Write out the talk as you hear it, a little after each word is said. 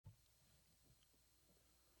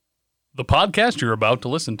The podcast you're about to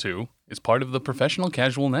listen to is part of the Professional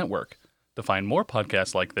Casual Network. To find more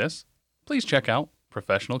podcasts like this, please check out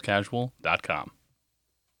professionalcasual.com.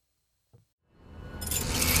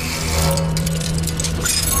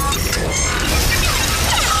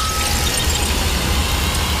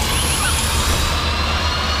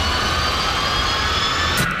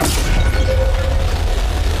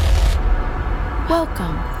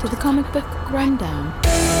 Welcome to the Comic Book Rundown.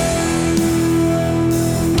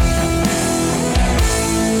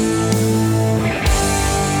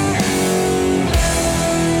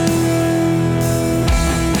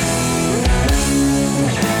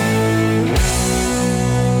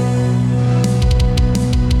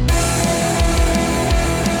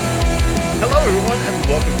 Hello, everyone, and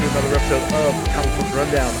welcome to another episode of Comic Book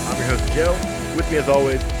Rundown. I'm your host, Joe. With me, as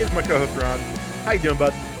always, is my co-host, Ron. How you doing,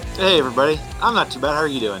 bud? Hey, everybody. I'm not too bad. How are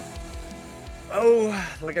you doing? Oh,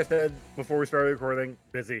 like I said before we started recording,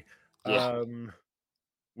 busy. Yeah.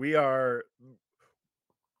 We are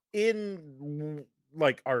in,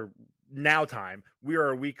 like, our now time. We are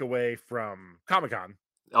a week away from Comic-Con.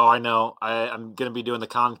 Oh, I know. I'm going to be doing the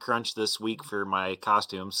con crunch this week for my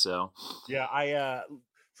costumes, so. Yeah,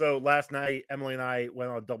 so last night, Emily and I went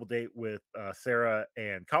on a double date with Sarah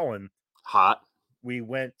and Colin. Hot. We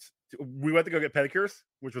went to go get pedicures,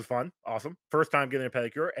 which was fun. Awesome. First time getting a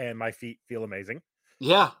pedicure, and my feet feel amazing.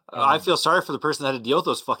 Yeah, I feel sorry for the person that had to deal with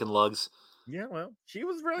those fucking lugs. Yeah, well, she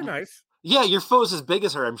was really nice. Yeah, your foe's as big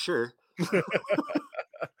as her, I'm sure.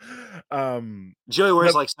 Joey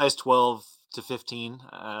wears like size 12 to 15,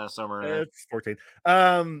 somewhere in there. It's 14.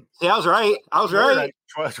 Yeah, I was right. 12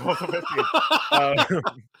 to 15.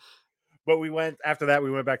 But we went after that.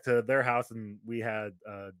 We went back to their house and we had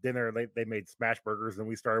dinner. They made smash burgers and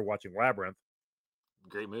we started watching Labyrinth.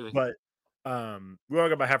 Great movie. But we only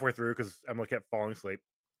got about halfway through because Emily kept falling asleep.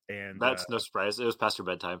 And that's no surprise. It was past her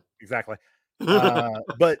bedtime. Exactly.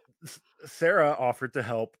 But Sarah offered to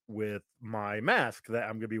help with my mask that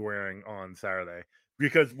I'm gonna be wearing on Saturday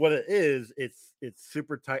because what it is, it's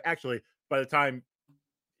super tight. Actually, by the time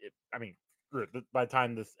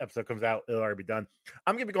this episode comes out, it'll already be done.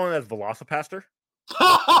 I'm gonna be going as Velocipaster.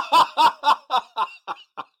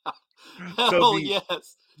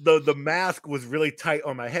 Yes. The mask was really tight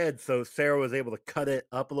on my head, so Sarah was able to cut it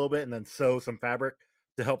up a little bit and then sew some fabric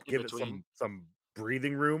to help give it some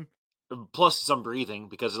breathing room. Plus some breathing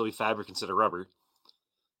because it'll be fabric instead of rubber.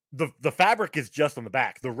 The fabric is just on the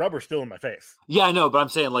back. The rubber's still in my face. Yeah, I know, but I'm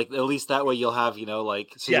saying like at least that way you'll have, so you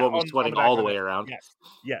won't be sweating all the way around.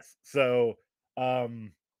 Yes. So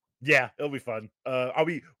yeah, it'll be fun. I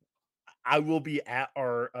will be at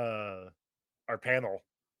our panel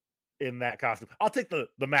in that costume. I'll take the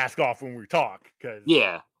mask off when we talk because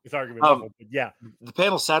it's argument awful. But yeah. The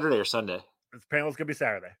panel's Saturday or Sunday? This panel's gonna be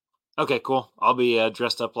Saturday. Okay, cool. I'll be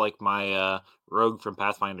dressed up like my rogue from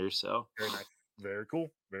Pathfinder. So very nice, very cool,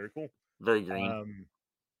 very green.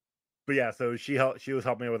 But yeah, so she was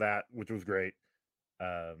helping me with that, which was great.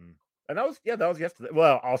 And that was yesterday.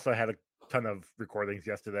 Well, also had a ton of recordings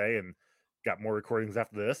yesterday, and got more recordings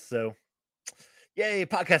after this. So, yay,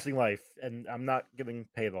 podcasting life! And I'm not getting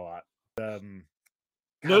paid a lot.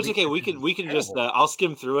 No, it's okay. We can just I'll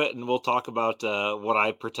skim through it and we'll talk about what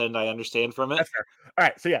I pretend I understand from it. That's fair. All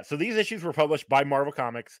right. So these issues were published by Marvel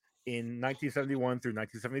Comics in 1971 through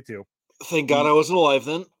 1972. Thank God I wasn't alive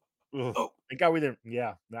then. Thank God we didn't.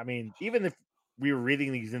 Yeah. I mean, even if we were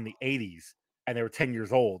reading these in the 80s and they were 10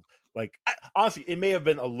 years old, honestly, it may have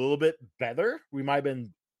been a little bit better. We might have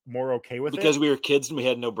been more okay with it. Because we were kids and we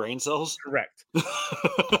had no brain cells? Correct.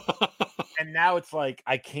 And now it's like,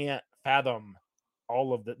 I can't fathom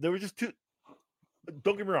all of that. There were just too.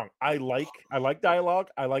 Don't get me wrong. I like dialogue.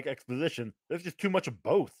 I like exposition. There's just too much of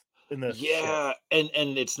both in this. Yeah, and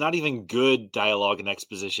it's not even good dialogue and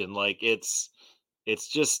exposition. Like it's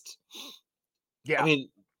just. Yeah. I mean,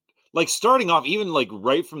 like starting off, even like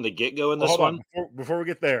right from the get go in this one. Before we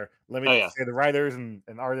get there, let me say the writers and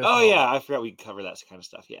artists. Oh yeah, I forgot we cover that kind of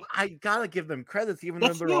stuff. Yeah, I gotta give them credits, even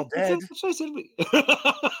though they're all dead. That's what I said.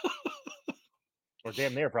 Or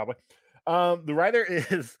damn near, probably. The writer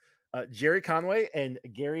is Jerry Conway and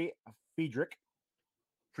Gary Friedrich.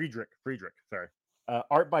 Sorry.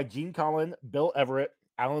 Art by Gene Colan, Bill Everett,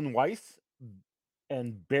 Alan Weiss,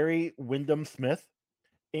 and Barry Wyndham Smith.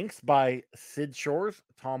 Inks by Sid Shores,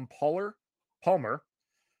 Tom Palmer,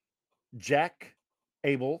 Jack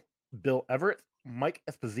Abel, Bill Everett, Mike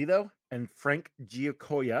Esposito, and Frank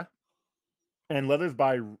Giacoia. And letters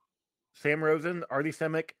by Sam Rosen, Artie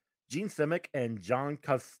Semick, Gene Simic, and John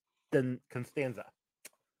Constanza.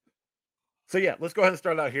 So yeah, let's go ahead and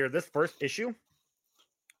start out here. This first issue,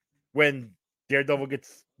 when Daredevil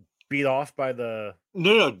gets beat off by the.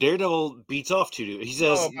 No. Daredevil beats off two dudes.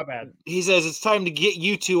 Oh, my bad. He says it's time to get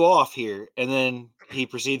you two off here, and then he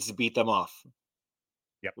proceeds to beat them off.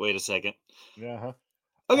 Yep. Wait a second. Yeah.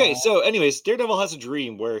 Okay, so anyways, Daredevil has a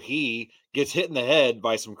dream where he gets hit in the head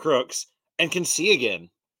by some crooks and can see again.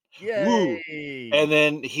 Woo! Yay! And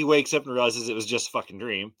then he wakes up and realizes it was just a fucking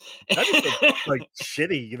dream. That'd be so, like,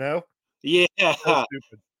 shitty, you know? Yeah. So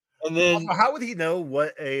stupid. And then Also, how would he know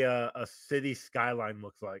what a city skyline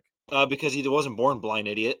looks like? because he wasn't born blind,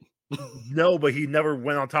 idiot. No, but he never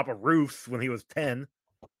went on top of roofs when he was 10.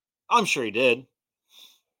 I'm sure he did.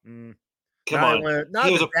 Mm. Come on. Not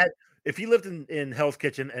his dad. If he lived in Hell's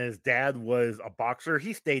Kitchen and his dad was a boxer,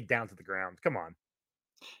 he stayed down to the ground. Come on.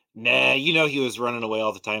 Nah, he was running away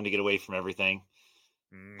all the time to get away from everything.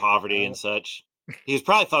 Poverty and such. He was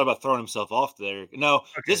probably thought about throwing himself off there. No,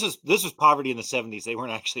 Okay. this was poverty in the 70s. They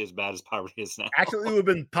weren't actually as bad as poverty is now. Actually, it would have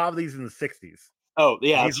been poverty's in the 60s. Oh,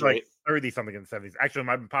 yeah, He's that's like right. 30 something in the 70s. Actually, it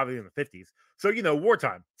might have been poverty in the 50s. So,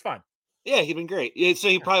 wartime. It's fine. Yeah, he'd been great. Yeah, so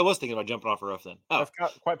he probably was thinking about jumping off a roof then. Oh,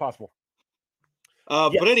 That's quite possible.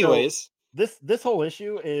 but anyways, so this whole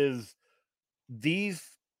issue is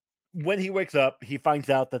when he wakes up, he finds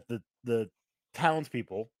out that the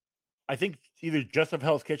townspeople, I think either just of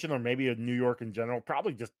Hell's Kitchen or maybe of New York in general,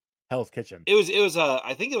 probably just Hell's Kitchen. it was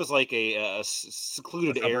I think it was like a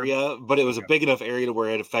secluded A suburb? area, but it was a Okay. big enough area to where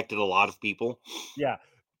it affected a lot of people. Yeah.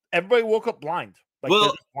 Everybody woke up blind. Like, they're Well,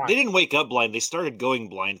 just blind. they didn't wake up blind. They started going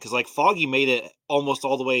blind because, like, Foggy made it almost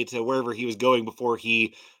all the way to wherever he was going before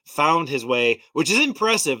he found his way, which is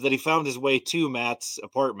impressive that he found his way to Matt's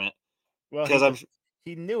apartment. Well, Because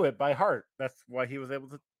he knew it by heart. That's why he was able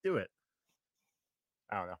to do it.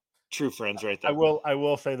 I don't know. true friends right there. I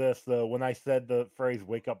will say this though. When I said the phrase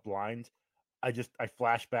 "wake up blind," I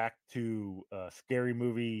flash back to Scary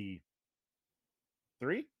Movie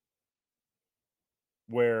 3,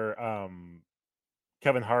 where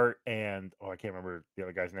Kevin Hart and I can't remember the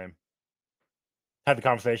other guy's name, had the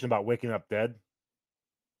conversation about waking up dead.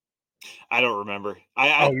 I don't remember.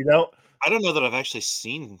 You know, I don't know that I've actually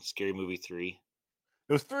seen Scary Movie 3.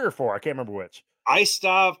 it was 3 or 4. I can't remember which. I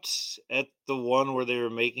stopped at the one where they were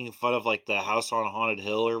making fun of, like, the house on Haunted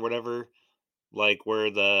Hill or whatever, like, where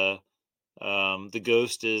the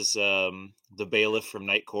ghost is, the bailiff from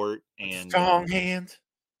Night Court and, Strong hand.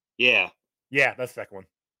 yeah, Yeah, that's the second one.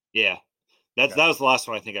 yeah. That was the last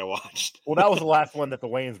one I think I watched. Well, that was the last one that the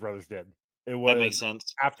Wayans brothers did. It was That makes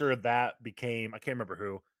sense. after that became I can't remember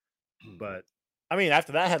who, but I mean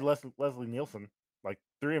after that had Leslie Nielsen, like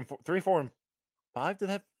 3, 4, and 5 did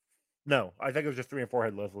have. No, I think it was just 3 and 4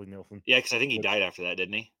 had Leslie Nielsen. Yeah, because I think he died after that,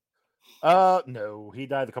 didn't he? No, he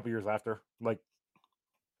died a couple years after, like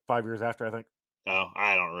 5 years after, I think. Oh,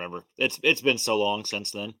 I don't remember. It's been so long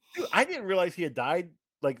since then. Dude, I didn't realize he had died.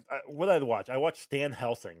 Like, what did I watch? I watched Stan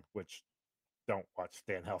Helsing, which don't watch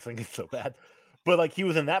Stan Helsing; it's so bad. But like, he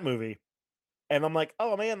was in that movie, and I'm like,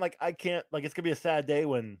 oh man, like I can't. Like, it's gonna be a sad day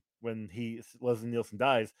when Leslie Nielsen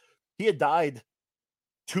dies. He had died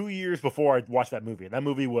 2 years before I watched that movie, and that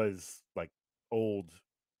movie was like old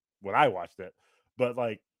when I watched it. But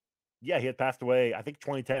like, yeah, he had passed away. I think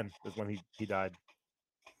 2010 is when he died.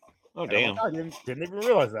 Oh, And I'm damn. like, I didn't even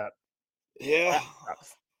realize that. Yeah. That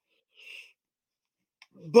sucks.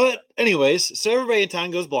 But anyways, so everybody in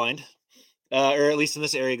town goes blind. Or at least in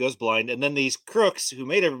this area goes blind, and then these crooks who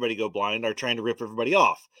made everybody go blind are trying to rip everybody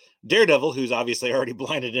off. Daredevil, who's obviously already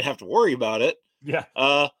blind and didn't have to worry about it, Yeah.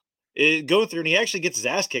 going through, and he actually gets his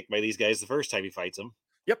ass kicked by these guys the first time he fights them.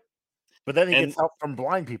 Yep. But then he And- gets help from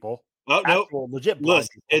blind people. Oh no, Actual legit blind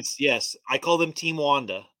look, people. yes, I call them Team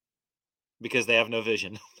Wanda because they have no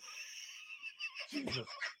vision. Jesus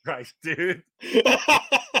Christ, dude.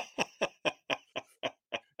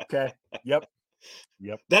 Okay. Yep.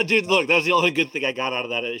 That dude, look, that was the only good thing I got out of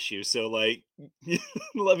that issue. So, like,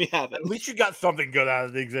 let me have it. At least you got something good out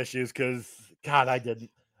of these issues, because God, I didn't.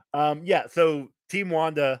 Yeah. So Team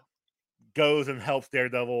Wanda goes and helps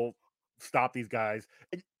Daredevil stop these guys.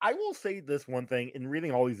 And I will say this one thing: in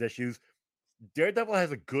reading all these issues, Daredevil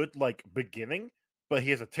has a good like beginning, but he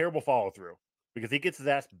has a terrible follow through because he gets his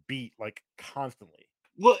ass beat like constantly.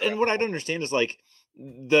 Well, and what I don't understand is like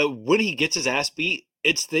when he gets his ass beat,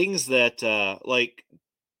 it's things that like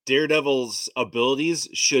Daredevil's abilities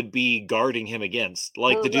should be guarding him against.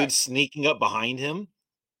 Like the Correct. dude sneaking up behind him.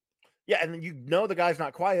 Yeah, and then the guy's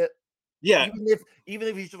not quiet. Yeah, Even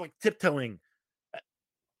if he's just like tiptoeing.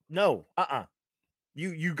 No,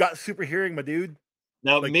 You got super hearing, my dude.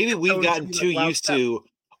 now Like, maybe we've tiptoeing gotten should be, too like, loud used steps. to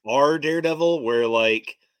our Daredevil where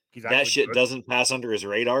like He's that actually shit good. doesn't pass under his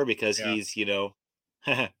radar because Yeah. he's,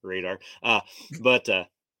 radar. But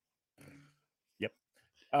Yep.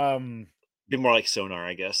 Be more like sonar,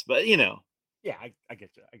 I guess. But you know, Yeah, I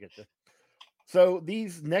get you. I get you. So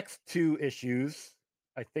these next two issues,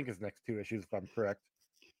 I think is next two issues if I'm correct.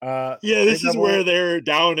 yeah, this is Daredevil, where they're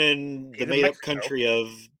down in the he's in made-up Mexico. country of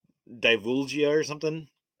Divulgia or something.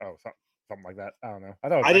 Oh, something like that. I don't know. I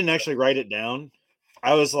thought it was I didn't Mexico. actually write it down.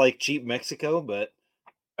 I was like cheap Mexico, but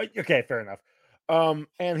Okay, fair enough.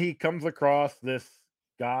 And he comes across this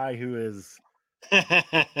guy who is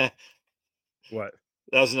that what?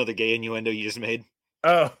 was another gay innuendo you just made.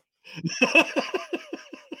 Oh,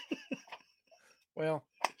 well,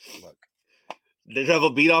 look, The devil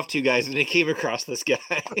beat off two guys and they came across this guy.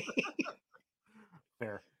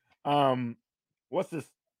 fair. What's this?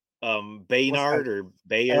 What's that? Baynard or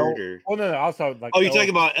Bayard El? or Oh no, also like oh, you're El. talking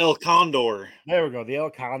about El Condor. There we go, the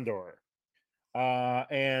El Condor.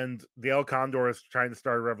 And the El Condor is trying to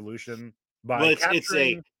start a revolution Well, by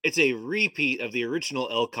capturing it's a repeat of the original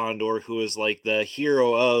El Condor, who is like the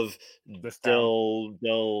hero of this town,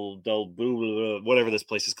 whatever this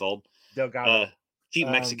place is called. Delgado. Uh, cheap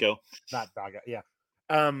Um, Mexico. not Daga, yeah.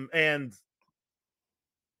 And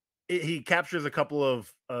he captures a couple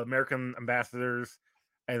of American ambassadors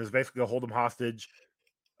and is basically to hold them hostage.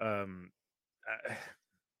 Um, uh,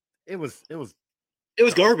 it was It was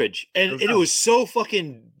dumb. garbage, It was and it dumb. was so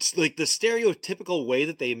fucking like the stereotypical way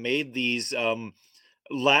that they made these Latino,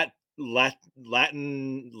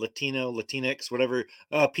 Latinx, whatever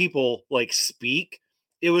people like speak.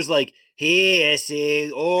 It was like, hey, I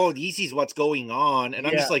say, oh, this is what's going on, and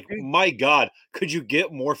I'm Yeah, just like, my God, could you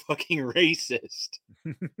get more fucking racist?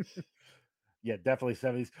 yeah, definitely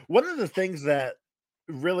 70s. One of the things that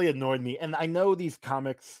really annoyed me, and I know these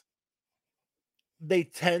comics, they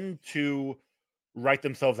tend to write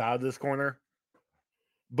themselves out of this corner,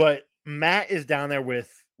 but Matt is down there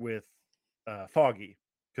with Foggy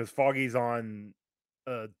because Foggy's on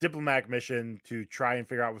a diplomatic mission to try and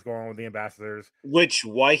figure out what's going on with the ambassadors Which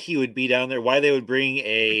why he would be down there? Why they would bring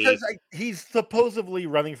because a he's supposedly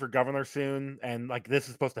running for governor soon, and like this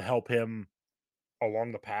is supposed to help him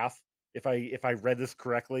along the path. If I read this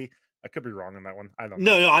correctly, I could be wrong on that one. I don't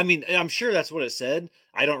know. no, I mean, I'm sure that's what it said.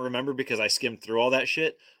 I don't remember because I skimmed through all that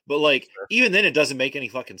shit. But like, Sure. even then, it doesn't make any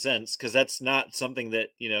fucking sense because that's not something that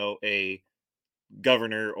a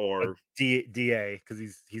governor A or DA because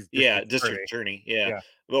he's yeah, district district attorney. attorney, yeah,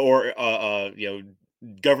 Yeah, or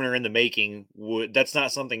governor in the making would. That's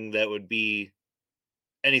not something that would be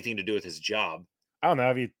anything to do with his job. I don't know.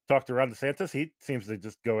 Have you talked to Ron DeSantis? He seems to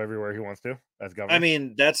just go everywhere he wants to as I governor.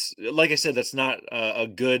 mean, that's like I said, that's not a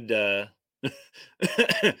good. I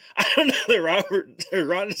don't know that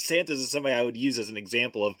Ron DeSantis is somebody I would use as an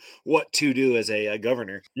example of what to do as a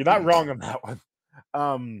governor. You're not wrong on that one.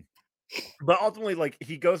 Um, but ultimately, like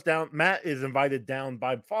he goes down. Matt is invited down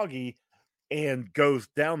by Foggy, and goes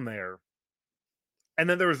down there. And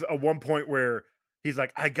then there was a one point where he's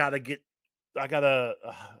like, I gotta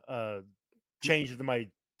change to my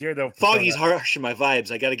Daredevil persona." Foggy's harshing my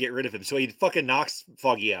vibes. I got to get rid of him. So he fucking knocks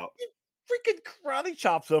Foggy out. Freaking karate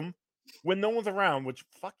chops him when no one's around. Which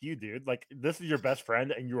fuck you, dude. Like this is your best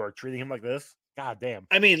friend, and you are treating him like this. God damn.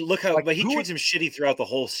 I mean, look how, Like but he who would? treats him shitty throughout the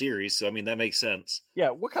whole series. So I mean, that makes sense. Yeah.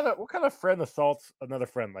 What kind of friend assaults another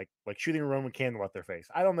friend? Like shooting a Roman candle at their face.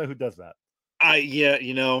 I don't know who does that. Yeah,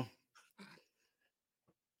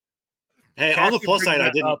 hey, on the Cassie plus brings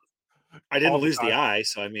side, that up I didn't all the lose the time. eye.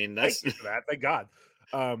 So I mean, Thank that's you for that. Thank God.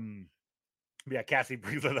 Yeah, Cassie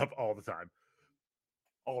brings it up all the time.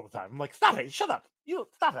 All the time. I'm like, stop it, shut up. You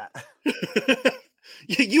stop that.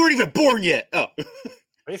 you weren't even born yet. Oh,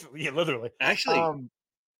 Basically, yeah, literally. actually, Um,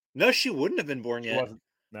 no, she wouldn't have been born she yet. wasn't.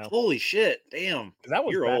 No, Holy shit! Damn, 'cause that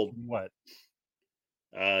was you're back old. in what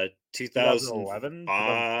 2011, 2012.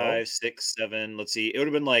 2005, 6, 7. Let's see. It would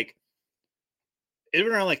have been like it would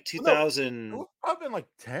have been around like Oh, no, it 2000. would probably been like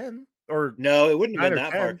 10 or No, it wouldn't have 9 been or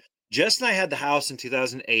that far. 10. Jess and I had the house in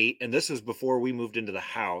 2008, and this was before we moved into the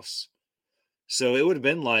house. So it would have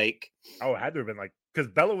been like, Oh, it had to have been like because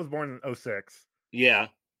Bella was born in '06. yeah,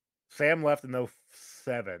 Sam left in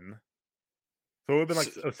 '07. So it would have been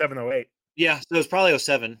like so, '07, '08. yeah. So it was probably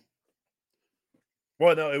 '07.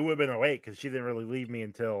 Well, no, it would have been '08 because she didn't really leave me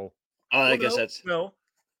until. I Well, guess no, that's no,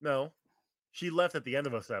 no. She left at the end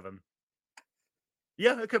of '07.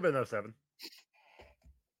 Yeah, it could have been '07.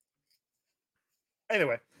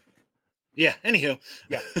 Anyway, yeah. Anywho,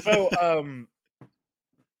 yeah. So,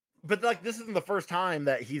 but like this isn't the first time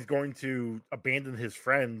that he's going to abandon his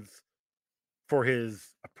friends for his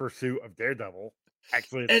pursuit of Daredevil.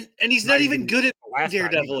 Actually, it's and he's not not even even good at the last time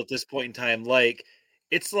Daredevil either. at this point in time. Like,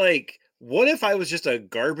 it's like, what if I was just a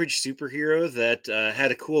garbage superhero that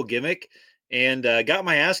had a cool gimmick and got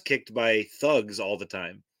my ass kicked by thugs all the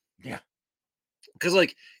time? Yeah, because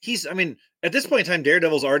like he's, I mean, at this point in time,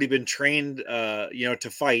 Daredevil's already been trained, to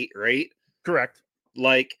fight, right? Correct.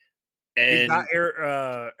 Like, He's got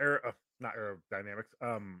and not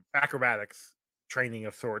aerodynamics, acrobatics training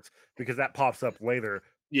of sorts, because that pops up later,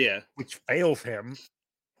 yeah, which fails him.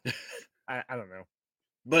 I don't know.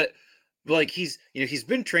 but like he's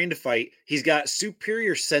been trained to fight. He's got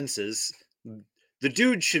superior senses. The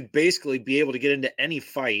dude should basically be able to get into any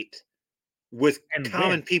fight with And common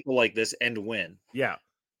win. people like this and win. Yeah.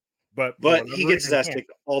 But for But he whatever gets his reason, ass he can't.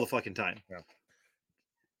 kicked all the fucking time.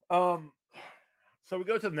 So we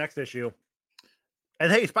go to the next issue.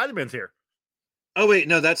 And hey, Spider-Man's here. Oh wait,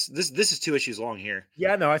 no, this is 2 issues long here.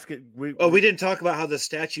 Yeah, no, We didn't talk about how the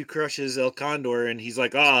statue crushes El Condor, and he's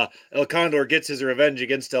like, El Condor gets his revenge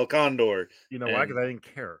against El Condor. You know why? Because I didn't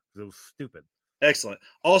care. Because it was stupid. Excellent.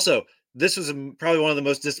 Also, this was probably one of the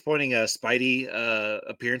most disappointing Spidey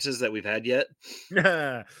appearances that we've had yet.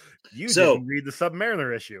 You So- didn't read the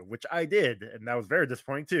Submariner issue, which I did, and that was very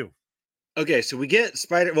disappointing too. Okay, so we get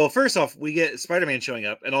Well, first off, we get Spider-Man showing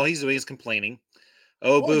up, and all he's doing is complaining.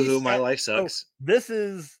 Oh, Well, he boo-hoo, my said- life so sucks. this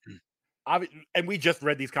is, and we just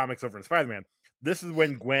read these comics over in Spider-Man. This is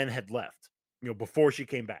when Gwen had left, before she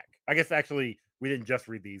came back. I guess actually we didn't just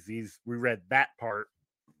read these. We read that part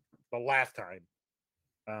the last time,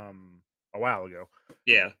 a while ago.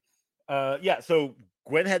 Yeah. Yeah. So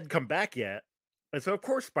Gwen hadn't come back yet, and so of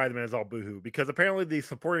course Spider-Man is all boohoo, because apparently the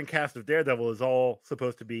supporting cast of Daredevil is all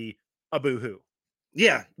supposed to be a boohoo.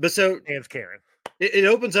 Yeah, but so And Karen. it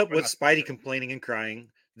opens up Or with not Spidey Karen. complaining and crying.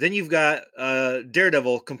 Then you've got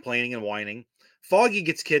Daredevil complaining and whining. Foggy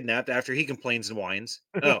gets kidnapped after he complains and whines.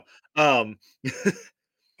 Oh,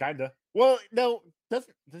 Kinda. Well, no, does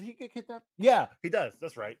he get kidnapped? Yeah, he does.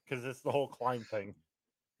 That's right, because it's the whole Klein thing.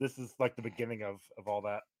 This is like the beginning of all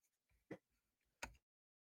that.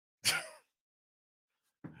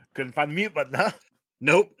 Couldn't find the mute button, huh?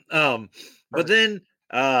 nope. But then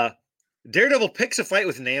Daredevil picks a fight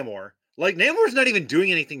with Namor. Like, Namor's not even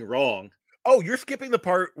doing anything wrong. Oh, you're skipping the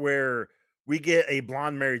part where we get a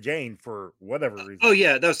blonde Mary Jane for whatever reason. Oh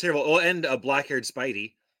yeah, that was terrible. Oh, and a black-haired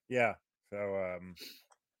Spidey. Yeah. So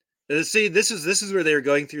See, this is where they were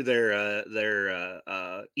going through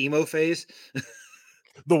their emo phase.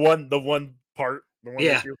 the one part, the one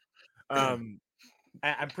Yeah. issue.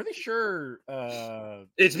 I'm pretty sure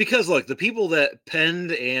It's because look, the people that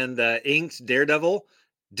penned and inked Daredevil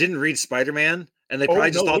didn't read Spider-Man, and they Oh,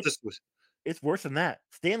 probably just no, thought this was. it's worse than that.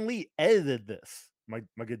 Stan Lee edited this. My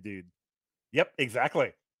good dude. Yep,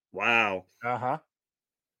 exactly. Wow. Uh-huh.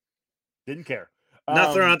 Didn't care.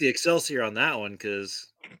 Not throwing out the Excelsior on that one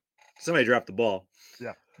because somebody dropped the ball.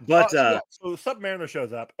 Yeah. But yeah, so Submariner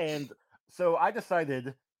shows up, and so I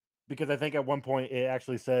decided, because I think at one point it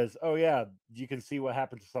actually says, "Oh yeah, you can see what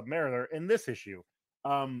happened to Submariner in this issue."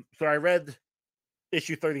 So I read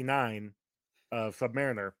issue 39 of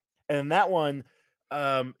Submariner, and in that one,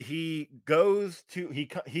 he goes to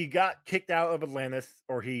he got kicked out of Atlantis,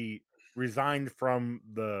 or he resigned from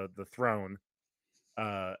the throne,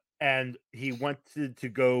 and he wanted to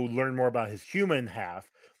go learn more about his human half.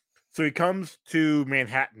 So he comes to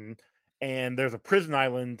Manhattan, and there's a prison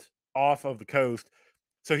island off of the coast.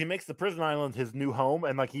 So he makes the prison island his new home,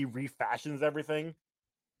 and like he refashions everything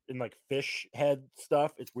in like fish head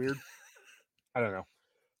stuff. It's weird. I don't know.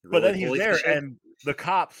 But then he's there, and the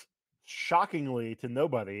cops, shockingly to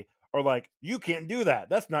nobody, are like, "You can't do that.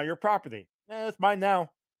 That's not your property. It's mine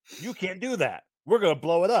now. You can't do that. We're gonna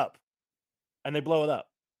blow it up." And they blow it up.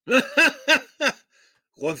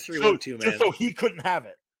 1312, man. Just so he couldn't have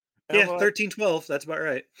it. And Yeah, I'm like, 1312. That's about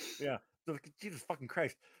right. yeah. So, Jesus fucking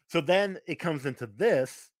Christ. So then it comes into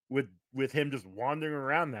this with him just wandering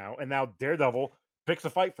around now, and now Daredevil picks a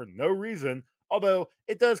fight for no reason. Although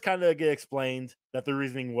it does kind of get explained that the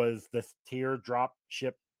reasoning was this teardrop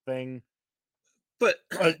ship thing, But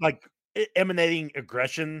like emanating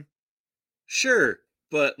aggression. sure,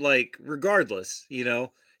 but like regardless, he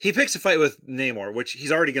picks a fight with Namor, which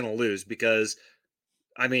he's already going to lose because,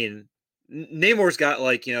 I mean, Namor's got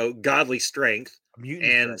like godly strength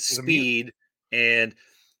and speed, and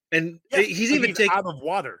Yes, he's even taking out of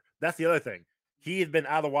water. That's the other thing. He had been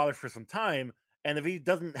out of water for some time, and if he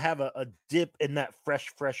doesn't have a dip in that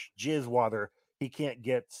fresh jizz water, he can't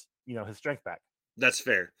get his strength back. That's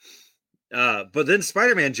fair. But then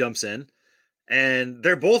Spider-Man jumps in, and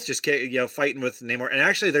they're both just fighting with Namor, and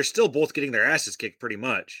actually they're still both getting their asses kicked pretty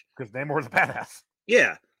much because Namor's a badass.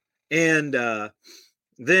 Yeah, and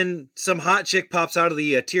then some hot chick pops out of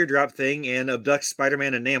the teardrop thing and abducts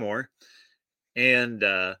Spider-Man and Namor, and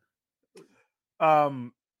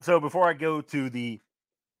so before I go to the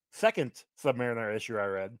second Submariner issue I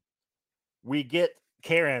read, we get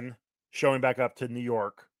Karen showing back up to New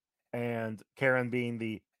York, and Karen being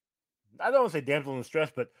the, I don't want to say damsel in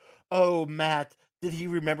distress, but oh, Matt, did he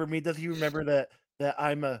remember me? Does he remember that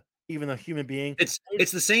I'm even a human being? It's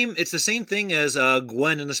the same thing as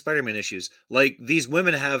Gwen in the Spider-Man issues. Like, these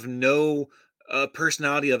women have no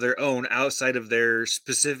personality of their own outside of their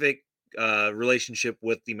specific relationship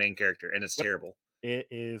with the main character, and it's Yep, terrible. it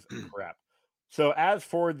is crap. So as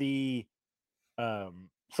for the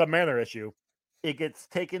Submariner issue, it gets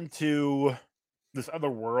taken to this other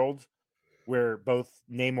world where both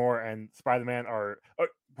Namor and Spider-Man are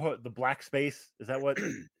what, the black space. Is that what?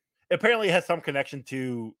 Apparently, it has some connection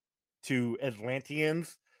to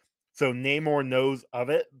Atlanteans. So Namor knows of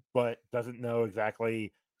it, but doesn't know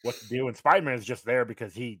exactly what to do. And Spider-Man is just there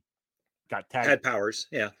because he got tagged. Had powers,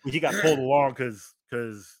 yeah. He got pulled along because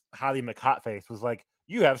Hottie McHotface was like,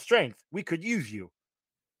 "You have strength. We could use you."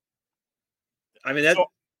 I mean, So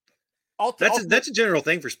that's a general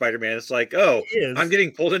thing for Spider-Man. It's like, oh, it I'm is.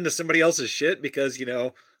 getting pulled into somebody else's shit because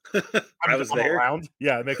I was I'm there. around.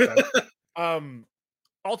 Yeah, it makes sense.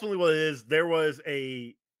 Ultimately, what it is, there was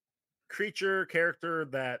a creature character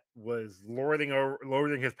that was lording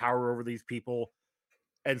his power over these people,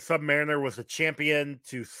 and Submariner was a champion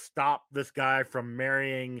to stop this guy from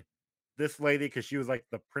marrying this lady because she was like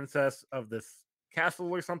the princess of this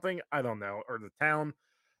castle or something. I don't know, or the town.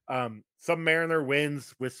 Submariner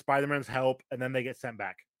wins with Spider-Man's help, and then they get sent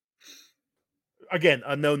back. Again,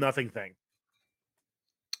 a know nothing thing.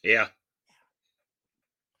 Yeah.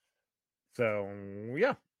 So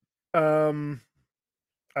yeah.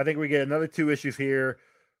 I think we get another 2 issues here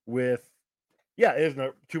with, yeah, there's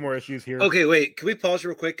no 2 more issues here. Okay, wait. Can we pause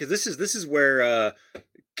real quick? Because this is where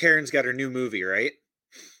Karen's got her new movie, right?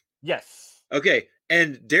 Yes. Okay,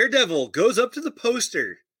 and Daredevil goes up to the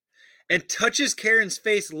poster and touches Karen's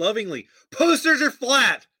face lovingly. Posters are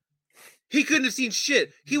flat. He couldn't have seen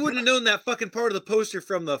shit. He wouldn't have known that fucking part of the poster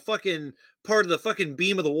from the fucking part of the fucking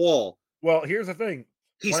beam of the wall. Well, here's the thing.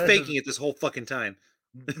 He's faking it this whole fucking time.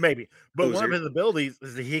 Maybe. But one of Poser. his abilities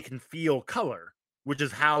is that he can feel color, which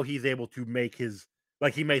is how he's able to make his,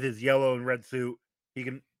 like, he made his yellow and red suit. He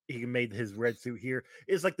can make his red suit here.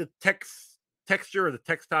 It's like the texture or the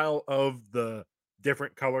textile of the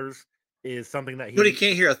different colors is something that But he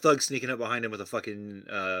can't hear a thug sneaking up behind him with a fucking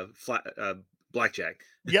blackjack.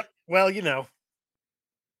 Yep. Well,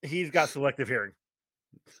 he's got selective hearing.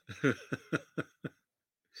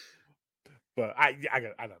 But I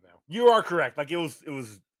don't know. You are correct. Like, it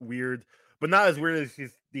was weird, but not as weird as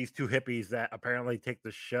these 2 hippies that apparently take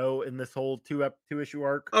the show in this whole 2 issue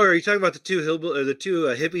arc. Oh, are you talking about the two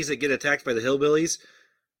hippies that get attacked by the hillbillies,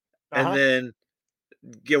 and then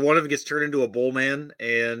one of them gets turned into a bull man,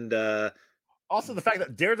 and also the fact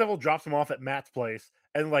that Daredevil drops him off at Matt's place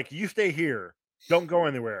and, like, you stay here, don't go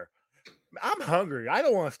anywhere. I'm hungry. I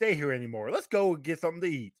don't want to stay here anymore. Let's go get something to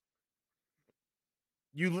eat.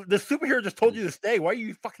 The superhero just told you to stay. Why are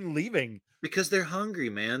you fucking leaving? because they're hungry,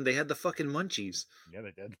 man. They had the fucking munchies. Yeah,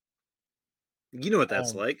 they did. You know what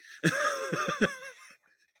that's like.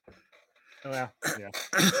 Well, yeah.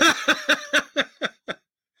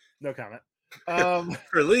 No comment.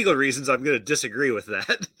 For legal reasons, I'm going to disagree with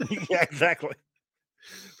that. Yeah, exactly.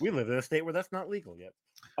 We live in a state where that's not legal yet.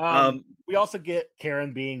 We also get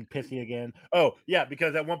Karen being pissy again. Oh, yeah,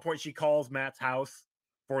 because at one point she calls Matt's house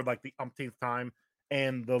for like the umpteenth time,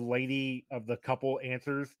 and the lady of the couple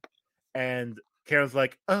answers, and Karen's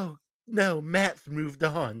like, "Oh no, Matt's moved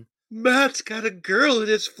on. Matt's got a girl in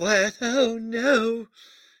his flat. Oh no."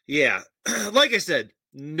 Yeah, like I said,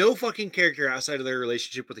 no fucking character outside of their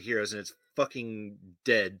relationship with the heroes, and it's fucking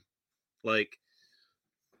dead. Like,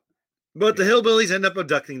 but the hillbillies end up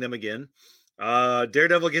abducting them again.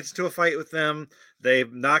 Daredevil gets into a fight with them. They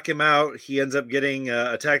knock him out. He ends up getting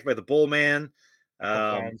attacked by the Bull Man.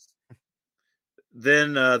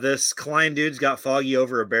 Then this Klein dude's got Foggy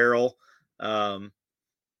over a barrel.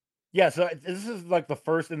 Yeah, so this is like the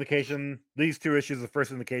first indication. These 2 issues are the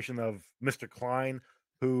first indication of Mr. Klein,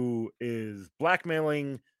 who is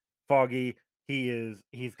blackmailing Foggy.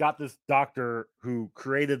 He's got this doctor who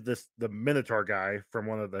created the Minotaur guy from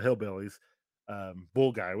one of the hillbillies,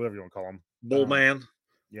 Bull guy, whatever you want to call him. Bull Man.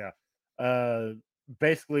 Yeah.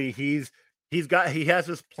 Basically he has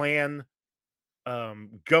this plan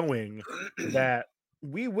going that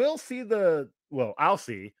we will see I'll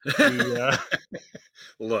see the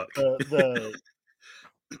look the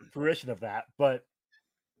fruition of that. But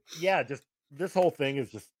yeah, just this whole thing is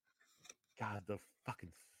just, God, the fucking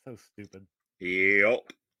so stupid.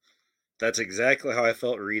 Yep. That's exactly how I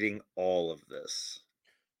felt reading all of this.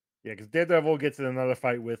 Yeah, because Daredevil gets in another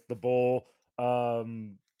fight with the Bull.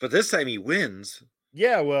 But this time he wins.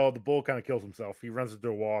 Yeah, well, the bull kind of kills himself. He runs into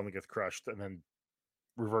a wall and gets crushed, and then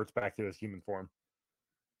reverts back to his human form.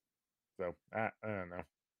 So I don't know.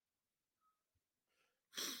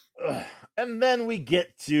 Ugh. And then we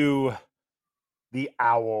get to the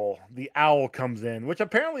owl. The owl comes in, which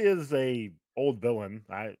apparently is a old villain.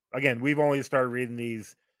 We've only started reading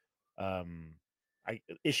these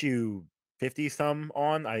issue 50 some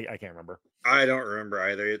on. I can't remember. I don't remember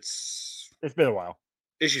either. It's It's been a while.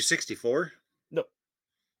 issue 64. No,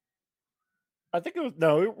 I think it was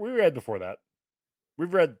no. We read before that.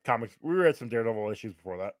 We've read comics. We read some Daredevil issues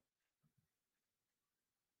before that.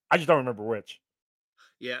 I just don't remember which.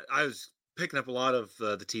 Yeah, I was picking up a lot of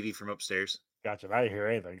the TV from upstairs. Gotcha. I didn't hear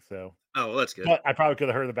anything. So, Oh, well, that's good. but I probably could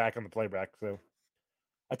have heard it back on the playback. So,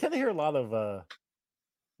 I tend to hear a lot of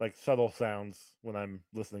like subtle sounds when I'm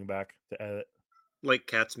listening back to edit. Like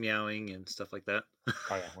cats meowing and stuff like that. Oh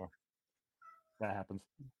yeah, well, that happens.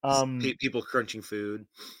 People crunching food.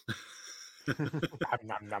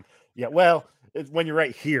 Nom, nom. Yeah, well, it's when you're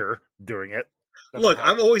right here doing it. Look,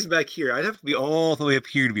 I'm always back here. I'd have to be all the way up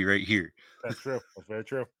here to be right here. That's true. That's very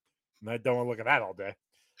true. And I don't want to look at that all day.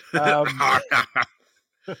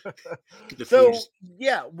 So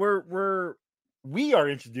yeah, we are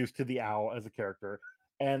introduced to the owl as a character,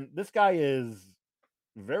 and this guy is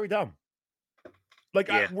very dumb. Like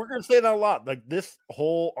Yeah. we're gonna say that a lot. Like this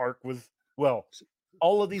whole arc was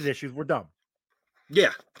all of these issues were dumb.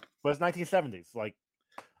 Yeah, But it's 1970s. Like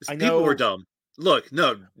I people know were dumb. Look,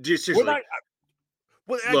 no, seriously. I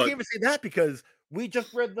can't even say that because we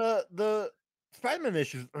just read the Spider-Man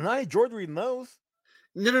issues, and I enjoyed reading those.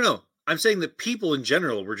 No. I'm saying that people in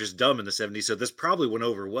general were just dumb in the 70s, so this probably went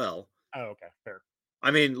over well. Oh, okay, fair.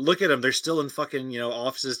 I mean, look at them. They're still in fucking,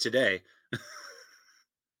 offices today.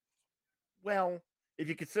 Well, if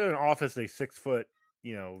you consider an office a 6-foot,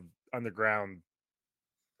 underground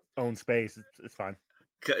owned space, it's fine.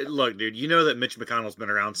 Look, dude, you know that Mitch McConnell's been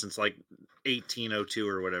around since like 1802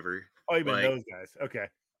 or whatever. Oh, you mean those guys? Okay.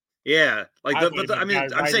 Yeah, like, I'm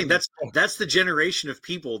saying writing that's the generation of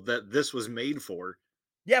people that this was made for.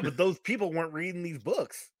 Yeah, but those people weren't reading these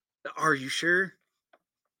books. Are you sure?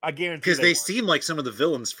 I guarantee Because they seem like some of the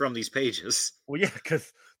villains from these pages. Well, yeah,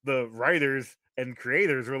 because the writers and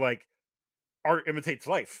creators were like, art imitates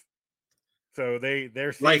life. So they're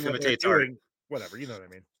seeing Life what imitates they're art. doing, whatever, you know what I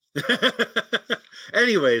mean.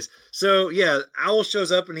 Anyways, so yeah, Owl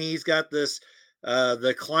shows up and he's got this.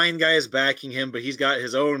 The Klein guy is backing him, but he's got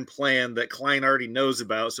his own plan that Klein already knows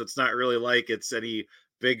about, so it's not really like it's any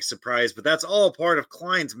big surprise. But that's all part of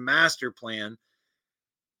Klein's master plan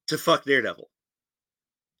to fuck Daredevil.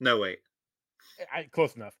 No, wait.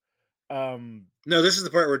 Close enough. No, this is the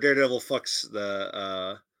part where Daredevil fucks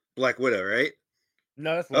the Black Widow, right?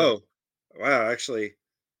 No, that's later. Oh, wow, actually.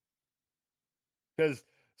 Because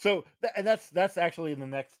and that's actually in the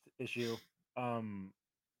next issue.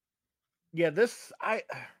 Yeah,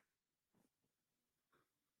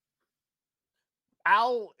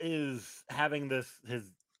 Al is having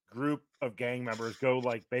his group of gang members go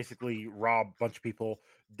like basically rob a bunch of people.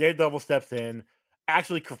 Daredevil steps in,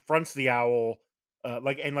 actually confronts the owl,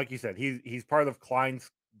 like you said, he's part of Klein's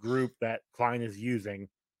group that Klein is using.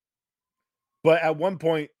 But at one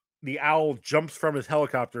point, the owl jumps from his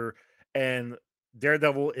helicopter, and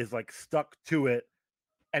Daredevil is like stuck to it,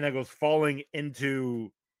 and it goes falling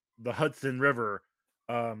into the Hudson River,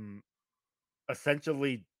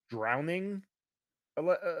 essentially drowning.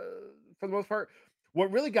 For the most part,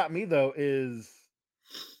 what really got me though is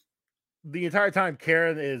the entire time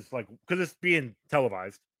Karen is like, because it's being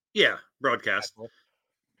televised, Yeah, broadcast.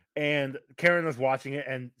 and Karen is watching it,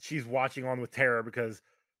 and she's watching on with terror because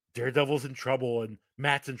Daredevil's in trouble and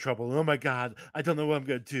Matt's in trouble. Oh my god, I don't know what I'm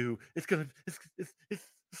gonna do. It's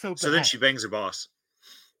so bad. So then she bangs her boss.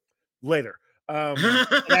 Later.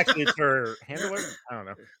 Actually, it's her handler. I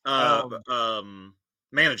don't know.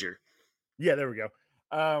 Manager. Yeah, there we go.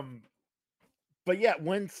 But yeah,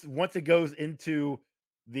 once it goes into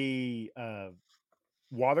the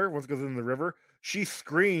water, once it goes into the river, she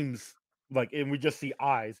screams like, and we just see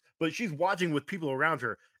eyes, but she's watching with people around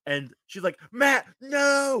her, and she's like, Matt,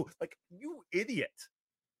 no, like, you idiot.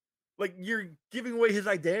 Like, you're giving away his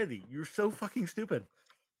identity. You're so fucking stupid.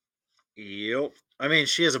 Yep. I mean,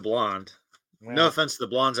 she is a blonde. Well, no offense to the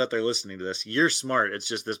blondes out there listening to this. You're smart. It's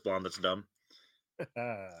just this blonde that's dumb.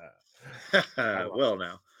 Well,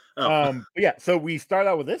 now. But yeah, so we start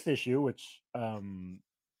out with this issue, which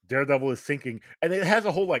Daredevil is sinking, and it has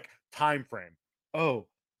a whole like time frame. Oh,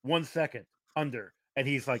 1 second under, and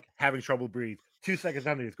he's like having trouble breathe. 2 seconds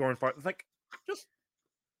under, he's going far. It's like, just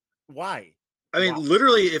why? I mean, Wow.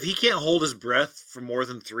 literally, if he can't hold his breath for more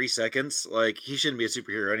than 3 seconds, like, he shouldn't be a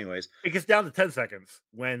superhero anyways. It gets down to 10 seconds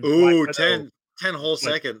when Ooh, 10 whole like,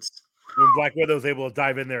 seconds. when Black Widow's able to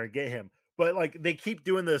dive in there and get him. But like they keep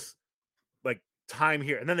doing this like time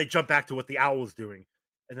here, and then they jump back to what the owl was doing,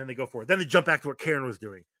 and then they go for it. Then they jump back to what Karen was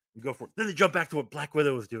doing and go for it. Then they jump back to what Black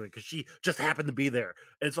Widow was doing because she just happened to be there.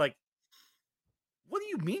 And it's like, what do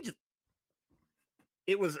you mean?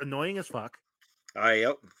 It was annoying as fuck,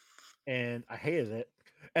 Yep. and I hated it.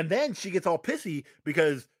 And then she gets all pissy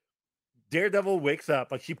because Daredevil wakes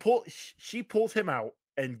up, like she pulls him out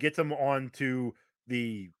and gets him onto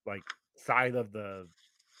the like side of the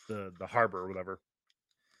harbor or whatever.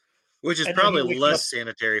 Which is And then he probably wakes less up.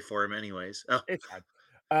 sanitary for him anyways. Oh, It's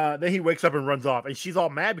fine. Then he wakes up and runs off, and she's all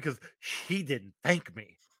mad because he didn't thank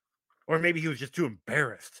me, or maybe he was just too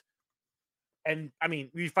embarrassed. And I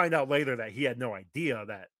mean, we find out later that he had no idea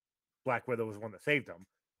that Black Widow was the one that saved him.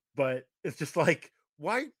 But it's just like,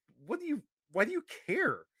 why? Why do you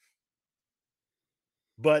care?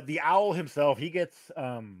 But the owl himself, he gets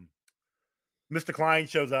Mr. Klein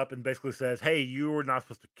shows up and basically says, "Hey, you were not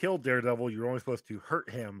supposed to kill Daredevil. You're only supposed to hurt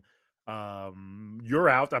him. You're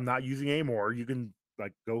out. I'm not using anymore. You can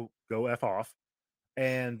like go f off."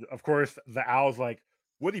 And of course, the owl's like,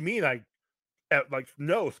 "What do you mean? Like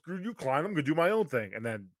no, screw you, Klein. I'm gonna do my own thing." And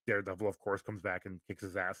then Daredevil, of course, comes back and kicks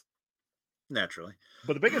his ass. naturally.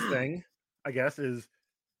 But the biggest thing, I guess, is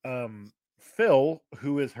Phil,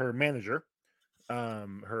 who is her manager,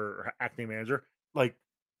 her acting manager, like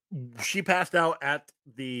she passed out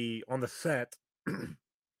on the set,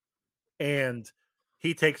 and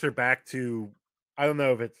he takes her back to, I don't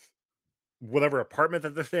know if it's whatever apartment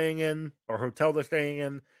that they're staying in or hotel they're staying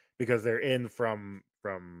in, because they're in from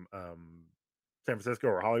San Francisco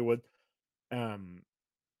or Hollywood, um,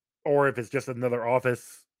 or if it's just another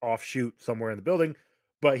office offshoot somewhere in the building.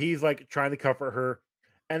 But he's like trying to comfort her,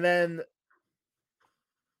 and then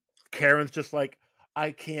Karen's just like,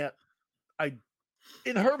 I can't. I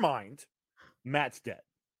in her mind, Matt's dead.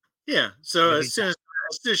 Yeah. So Like, as soon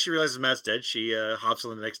as she realizes Matt's dead, she hops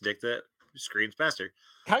on the next dick that screams past her.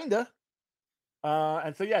 kinda.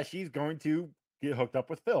 And so yeah, she's going to get hooked up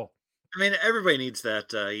with Phil. I mean, everybody needs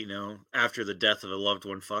that, after the death of a loved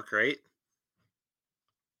one, fuck, right?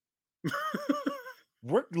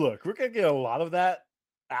 We're gonna get a lot of that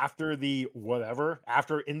after the whatever,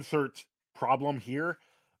 after insert problem here,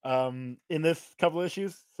 in this couple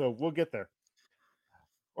issues. So we'll get there.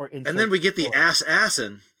 Or insert. And then we get the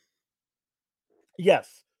assassin.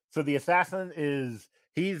 Yes. So the assassin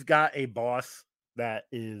he's got a boss that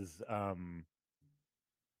is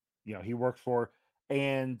he works for,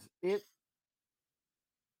 and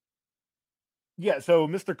so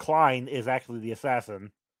Mr. Klein is actually the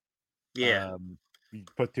assassin. Yeah. You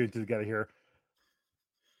put two and two together here.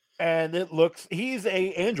 And he's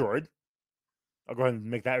a android. I'll go ahead and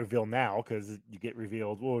make that reveal now because you get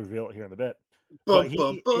revealed. We'll reveal it here in a bit. But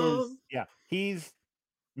he's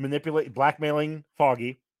blackmailing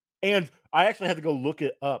Foggy. And I actually had to go look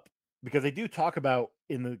it up because they do talk about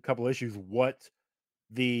in the couple issues what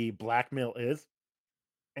the blackmail is.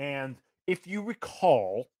 And if you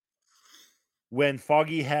recall, when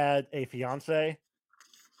Foggy had a fiance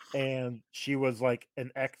and she was like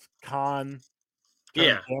an ex-con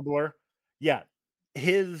gambler,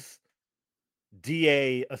 his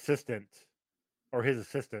DA assistant or his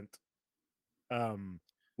assistant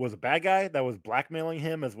was a bad guy that was blackmailing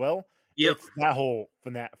him as well. Yep. It's that whole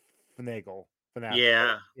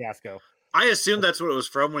fiasco. I assumed that's what it was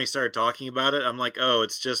from when he started talking about it. I'm like, oh,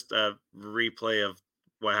 it's just a replay of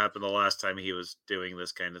what happened the last time he was doing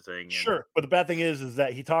this kind of thing. Sure, but the bad thing is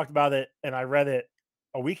that he talked about it, and I read it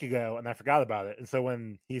a week ago, and I forgot about it. And so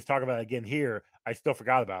when he's talking about it again here, I still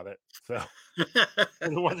forgot about it. So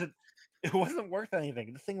it wasn't worth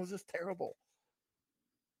anything. This thing was just terrible.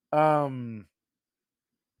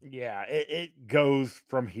 Yeah, it goes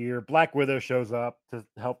from here. Black Widow shows up to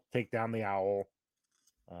help take down the owl.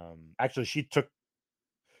 Actually, she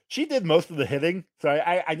did most of the hitting, so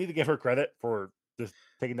I need to give her credit for just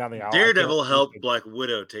taking down the owl. Daredevil helped Black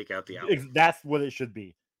Widow take out the owl. That's what it should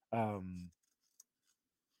be.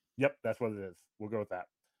 Yep, that's what it is. We'll go with that.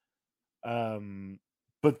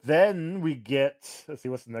 But then we get, let's see,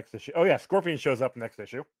 what's the next issue? Oh yeah, Scorpion shows up next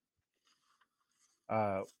issue.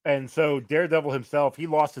 And so Daredevil himself, he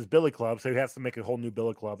lost his billy club, so he has to make a whole new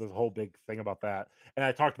billy club. There's a whole big thing about that. And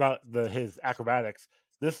I talked about his acrobatics.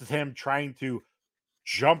 This is him trying to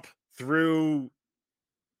jump through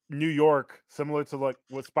New York, similar to like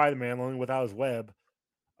what Spider-Man, only without his web,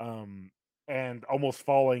 and almost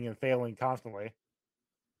falling and failing constantly.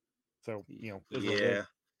 So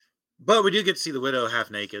But we do get to see the Widow half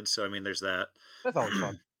naked, so I mean, there's that. That's always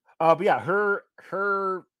fun. But yeah, her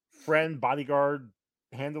friend, bodyguard,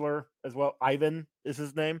 handler as well, Ivan is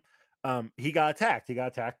his name. He got attacked. He got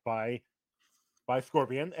attacked by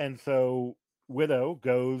Scorpion, and so Widow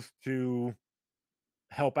goes to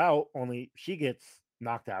help out. Only she gets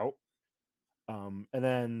knocked out. And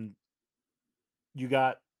then you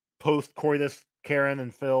got post coitus Karen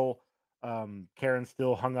and Phil. Karen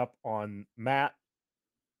still hung up on Matt.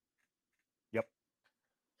 Yep.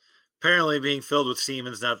 Apparently, being filled with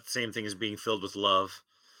semen is not the same thing as being filled with love.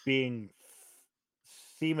 Being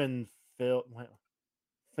semen filled.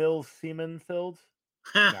 Phil semen filled.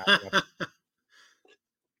 Nah,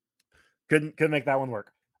 couldn't make that one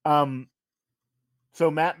work. So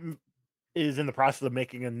Matt is in the process of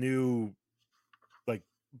making a new like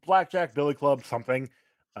blackjack billy club something.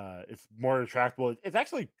 It's more retractable. It's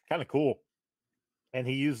actually kind of cool, and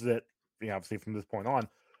he uses it, obviously from this point on.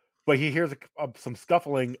 But he hears some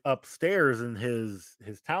scuffling upstairs in his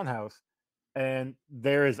townhouse, and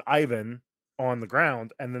there is Ivan on the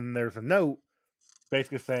ground, and then there's a note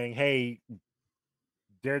basically saying, "Hey,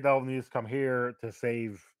 Daredevil needs to come here to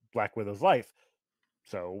save Black Widow's life."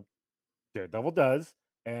 So Daredevil does,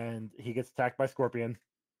 and he gets attacked by Scorpion,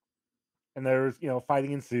 and there's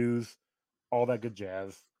fighting ensues, all that good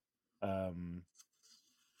jazz.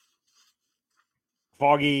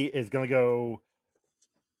 Foggy is gonna go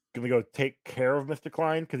take care of Mr.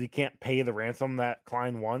 Klein because he can't pay the ransom that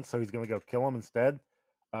Klein wants, so he's gonna go kill him instead.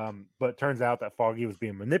 But it turns out that Foggy was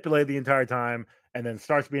being manipulated the entire time, and then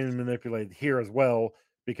starts being manipulated here as well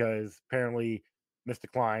because apparently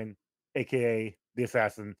Mr. Klein, aka the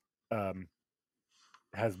assassin,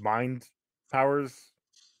 has mind powers.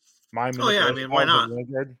 Mind Oh yeah, I manipulation. mean, why not?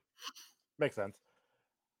 Makes sense.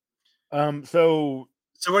 So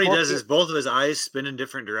what he does is both of his eyes spin in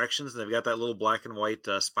different directions, and they've got that little black and white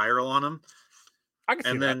spiral on them. I can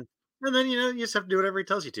see that. And then you just have to do whatever he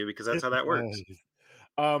tells you to because that's how that works.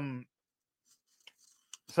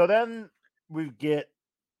 So then we get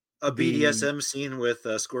a BDSM scene with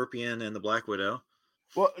Scorpion and the Black Widow.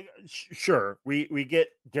 Well, sure. We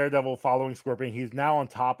get Daredevil following Scorpion. He's now on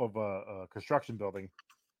top of a construction building,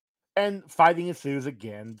 and fighting ensues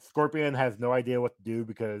again. Scorpion has no idea what to do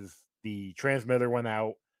because the transmitter went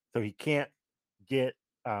out, so he can't get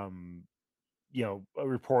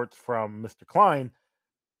reports from Mr. Klein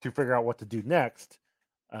to figure out what to do next.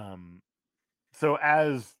 So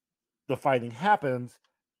as the fighting happens,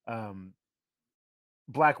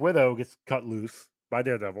 Black Widow gets cut loose by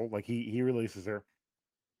Daredevil. Like he releases her,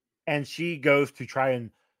 and she goes to try and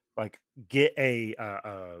get a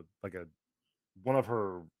one of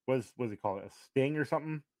her what does he call it, a sting or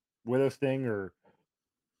something, Widow sting or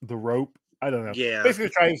the rope, I don't know. Yeah, basically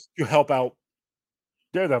tries to help out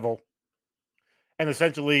Daredevil, and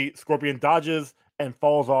essentially Scorpion dodges and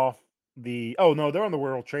falls off they're on the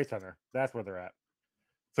World Trade Center. That's where they're at.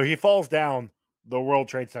 So he falls down the World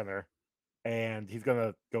Trade Center, and he's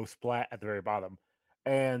gonna go splat at the very bottom.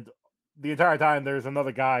 And the entire time, there's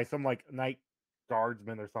another guy, some night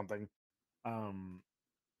guardsman or something,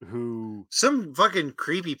 who some fucking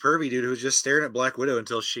creepy pervy dude who's just staring at Black Widow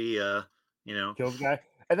until she, kills the guy.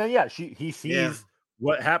 And then he sees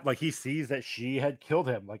what happened. Like he sees that she had killed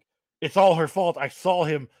him. Like it's all her fault. I saw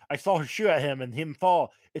her shoot at him and him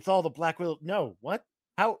fall. It's all the Black Widow. No, what?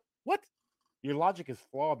 How? What? Your logic is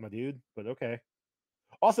flawed, my dude. But okay.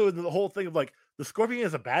 Also, the whole thing of the Scorpion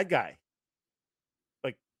is a bad guy.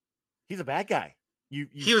 Like he's a bad guy. He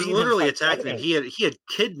was literally attacking him. He had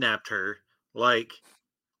kidnapped her. Like,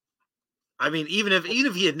 I mean, even if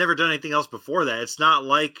he had never done anything else before that, it's not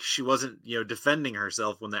like she wasn't defending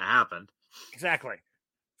herself when that happened. Exactly.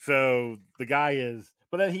 So the guy is,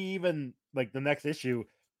 but then he even the next issue,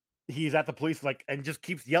 he's at the police and just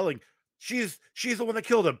keeps yelling, "She's the one that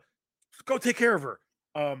killed him. Go take care of her."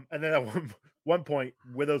 And then at one point,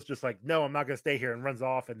 Widow's just like, "No, I'm not gonna stay here," and runs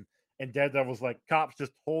off. And Daredevil's like, "Cops,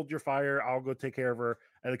 just hold your fire. I'll go take care of her."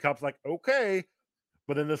 And the cop's like, "Okay."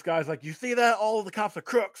 But then this guy's like, "You see that? All of the cops are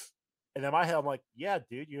crooks." And in my head, I'm like, "Yeah,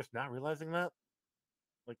 dude, you're just not realizing that.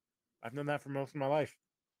 Like, I've known that for most of my life."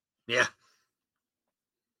 Yeah.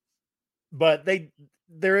 But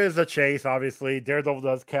there is a chase. Obviously, Daredevil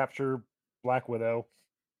does capture Black Widow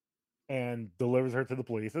and delivers her to the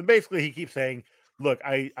police. And basically, he keeps saying, "Look,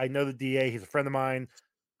 I know the DA. He's a friend of mine.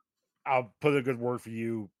 I'll put a good word for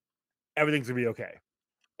you. Everything's gonna be okay."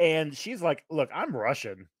 And she's like, "Look, I'm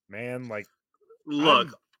Russian, man. Like,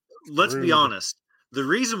 look, let's be honest. The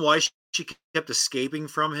reason why she kept escaping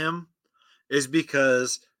from him is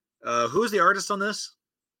because who's the artist on this?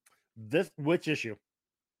 Which issue?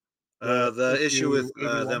 The issue with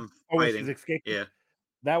them fighting. Escaping? Yeah.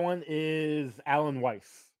 That one is Alan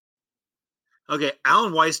Weiss. Okay,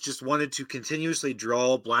 Alan Weiss just wanted to continuously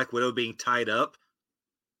draw Black Widow being tied up,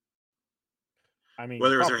 I mean,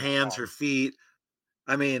 whether it was her probably not hands, her wrong. feet.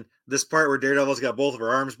 I mean, this part where Daredevil's got both of her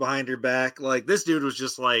arms behind her back, like this dude was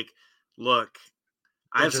just like, "Look,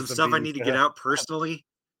 I have some Interesting stuff I beast. need to get out personally."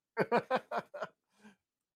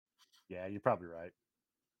 Yeah, you're probably right.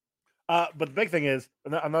 But the big thing is,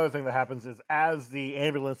 another thing that happens is as the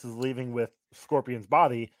ambulance is leaving with Scorpion's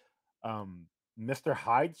body, Mr.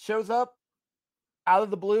 Hyde shows up out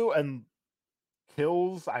of the blue and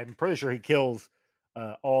kills. I'm pretty sure he kills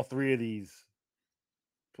all three of these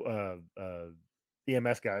uh, uh,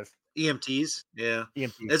 EMS guys, EMTs, yeah,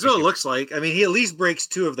 EMTs. that's Thank what it you. looks like. I mean, he at least breaks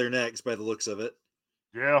 2 of their necks by the looks of it.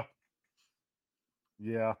 Yeah,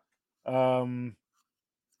 yeah. Um,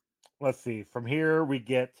 let's see. From here, we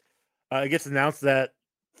get it gets announced that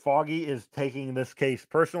Foggy is taking this case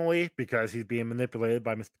personally because he's being manipulated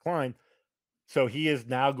by Mr. Klein. So he is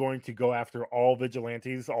now going to go after all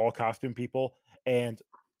vigilantes, all costume people, and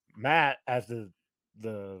Matt as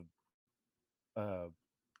the uh,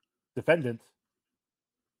 defendant.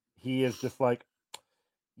 He is just like,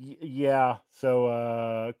 yeah.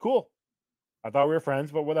 So cool. I thought we were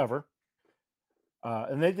friends, but whatever.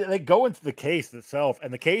 And they go into the case itself,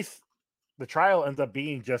 and the trial ends up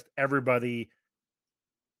being just everybody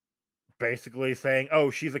basically saying,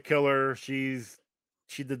 "Oh, she's a killer. She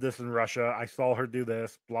did this in Russia. I saw her do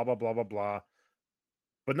this. Blah blah blah blah blah."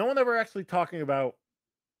 But no one ever actually talking about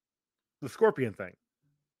the Scorpion thing.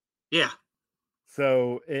 Yeah,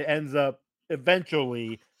 So it ends up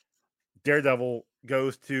eventually Daredevil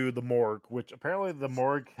goes to the morgue, which apparently the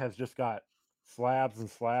morgue has just got slabs and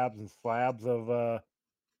slabs and slabs of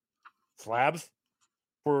slabs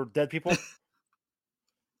for dead people.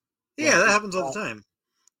 yeah, Like that it's happens all the time.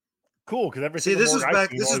 cool because every See, single morgue I've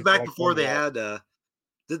seen this is always got back like before one they wall. had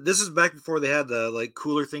this is back before they had the like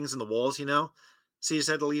cooler things in the walls, you know. So you just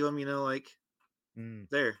had to leave them, you know, like Mm.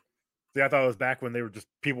 there. See, I thought it was back when they were just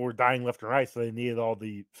people were dying left and right, so they needed all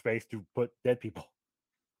the space to put dead people,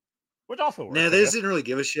 which also Nah, works, I they just guess. didn't really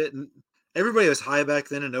give a shit, and everybody was high back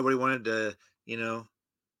then, and nobody wanted to, you know,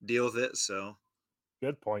 deal with it. So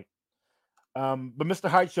Good point. But Mr.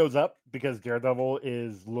 Hyde shows up because Daredevil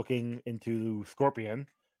is looking into Scorpion,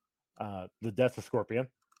 the death of Scorpion.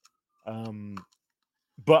 Um,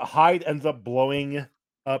 but Hyde ends up blowing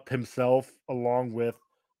up himself along with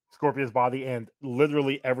Scorpion's body and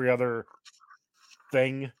literally every other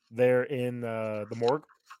thing there in the morgue.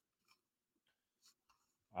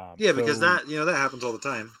 yeah, because So, that that happens all the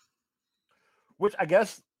time. which I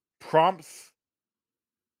guess prompts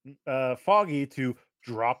Foggy to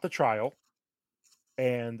drop the trial,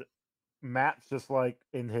 and Matt's just like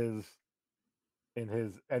in his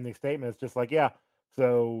ending statement, it's just like, yeah,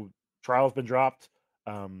 so trial's been dropped.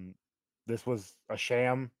 Um, this was a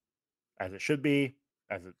sham, as it should be,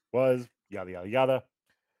 as it was, yada yada yada.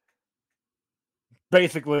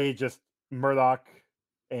 Basically, just Murdoch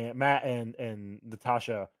and Matt and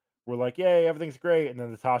Natasha were like, "Yay, everything's great," and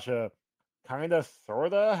then Natasha kind of,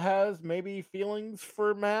 sorta has maybe feelings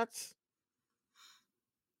for Matt.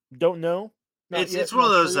 Don't know, not It's yet, one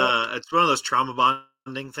of not sure those yet. trauma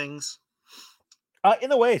bonding things.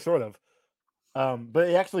 In a way, sort of. But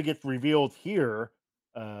it actually gets revealed here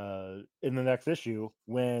in the next issue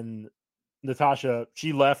when Natasha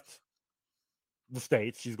she left the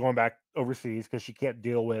states. She's going back overseas because she can't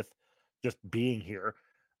deal with just being here.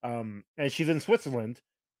 And she's in Switzerland.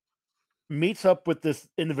 Meets up with this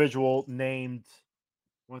individual named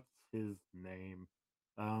what's his name?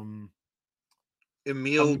 Um,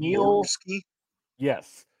 Emil Emil. Borski.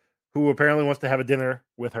 Yes, who apparently wants to have a dinner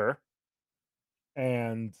with her,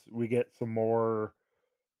 and we get some more.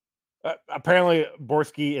 Apparently,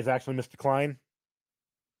 Borski is actually Mr. Klein,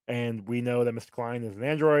 and we know that Mr. Klein is an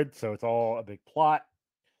android, so it's all a big plot.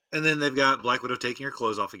 And then they've got Black Widow taking her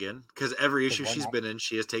clothes off again because every 'Cause issue why she's not? been in,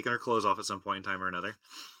 she has taken her clothes off at some point in time or another.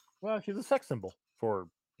 Well, she's a sex symbol for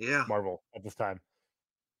Yeah, Marvel at this time.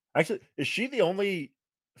 Actually, is she the only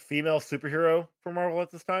female superhero for Marvel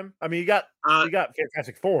at this time? I mean, uh, you got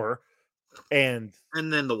Fantastic Four and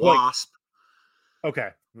and then the like Wasp.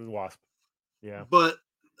 okay, the Wasp, yeah, But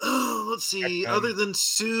let's X see. Other Men. than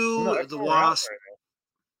Well, no, Sue, X the Men are out Wasp, right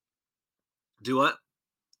do what?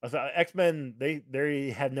 now. X Men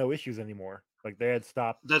they had no issues anymore. Like they had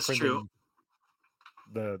stopped That's true printing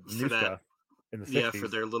the for new that. stuff in the Yeah, for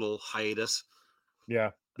 '60s. their little hiatus.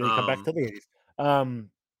 Yeah, they come back Um. to the '80s.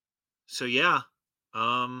 So yeah.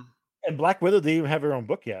 Um. And Black Widow didn't even have her own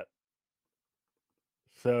book yet.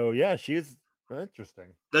 So yeah, she's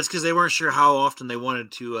interesting. That's because they weren't sure how often they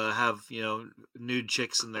wanted to have nude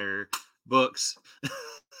chicks in their books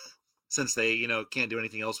since they, can't do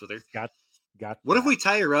anything else with her. Got What if that. we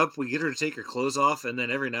tie her up, we get her to take her clothes off, and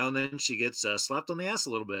then every now and then she gets slapped on the ass a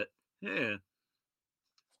little bit? Yeah.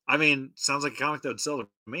 I mean, sounds like a comic that would sell to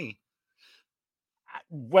me.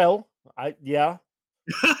 Well, yeah.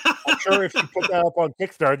 I'm sure if you put that up on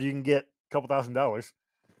Kickstarter, you can get a couple $1,000s.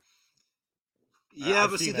 Yeah,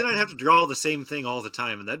 I've but see, seen then it. I'd have to draw the same thing all the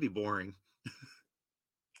time, and that'd be boring.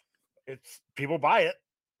 It's people buy it.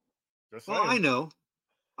 Just Well, I saying. know.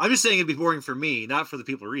 I'm just saying it'd be boring for me, not for the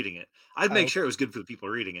people reading it. I'd make Oh, sure it was good for the people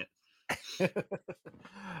reading it.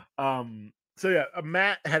 So yeah,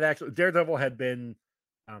 Matt had actually Daredevil had been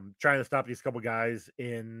trying to stop these couple guys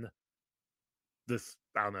in this,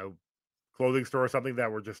 I don't know, clothing store or something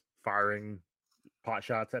that were just firing pot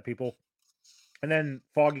shots at people. And then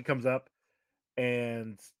Foggy comes up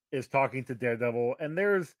and is talking to Daredevil, and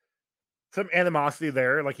there's some animosity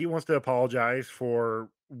there. Like he wants to apologize for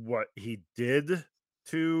what he did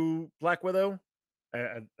to Black Widow.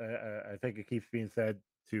 I think it keeps being said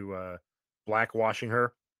to blackwashing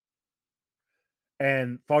her.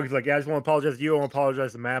 And Foggy's like, yeah, I just want to apologize to you. I want to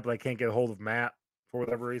apologize to Matt, but I can't get a hold of Matt for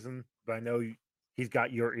whatever reason. But I know he's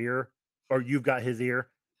got your ear, or you've got his ear.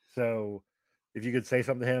 So if you could say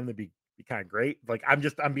something to him, that'd be kind of great. Like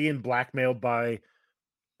I'm being blackmailed by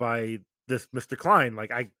this Mr. Klein.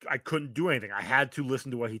 Like I couldn't do anything. I had to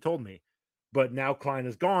listen to what he told me. But now Klein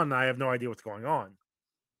is gone, and I have no idea what's going on.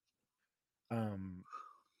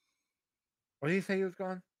 What did he say he was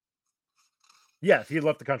gone? Yes, he had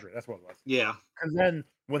left the country. That's what it was. Yeah. And then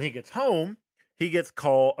when he gets home, he gets a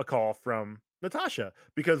call from Natasha,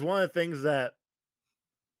 because one of the things that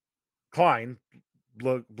Klein,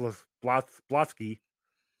 Blotsky,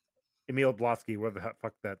 Emil Blotsky, whatever the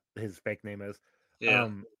fuck that his fake name is, Yeah.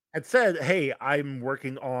 had said, "Hey, I'm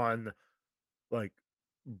working on like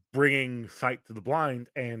bringing sight to the blind,"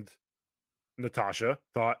 and Natasha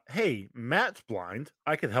thought, "Hey, Matt's blind.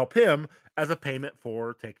 I could help him as a payment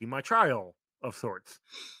for taking my trial of sorts."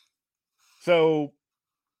 So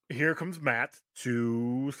here comes Matt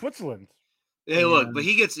to Switzerland. Hey, look, but And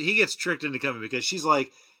he gets tricked into coming because she's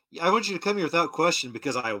like, "I want you to come here without question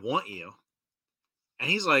because I want you," and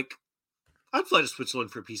he's like, "I'd fly to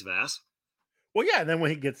Switzerland for a piece of ass." well, yeah, and then when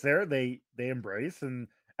he gets there, they embrace, and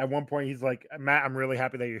at one point he's like, "Matt, I'm really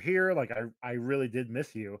happy that you're here. Like I really did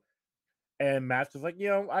miss you." And Matt's just like,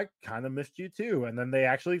 I kind of missed you too. And then they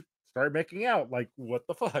actually start making out. Like, what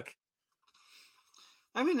the fuck?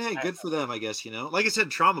 I mean, hey, good for them, I guess. Like I said,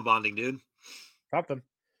 trauma bonding, dude. Something.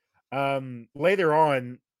 Later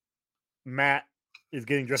on, Matt is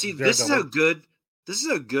getting dressed See, as this is how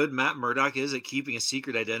Daredevil. good Matt Murdock is at keeping a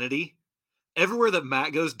secret identity. Everywhere that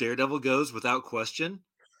Matt goes, Daredevil goes without question.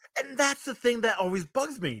 And that's the thing that always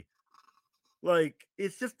bugs me. Like,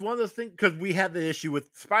 it's just one of those things, because we had the issue with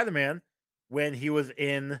Spider-Man when he was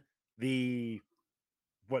in the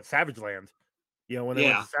Savage Land. When they went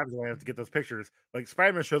Yeah, to Savage Land to get those pictures, like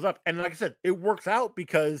Spider-Man shows up, and like I said, it works out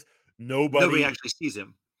because nobody nobody, actually sees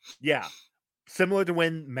him. yeah, similar to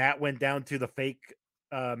when Matt went down to the fake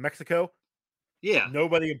Mexico, Yeah,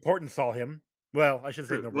 nobody important saw him. Well, I should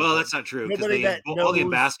say true. nobody Well, that's important. not true because Nobody they that all the knows,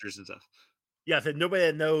 ambassadors and stuff. yeah, I said nobody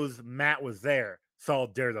that knows Matt was there saw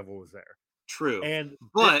Daredevil was there. True, And this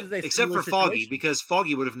but is a except similar for Foggy, situation. because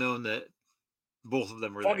Foggy would have known that both of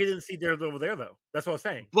them were Foggy there. didn't see Daredevil there, though. That's what I was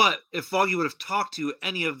saying. But if Foggy would have talked to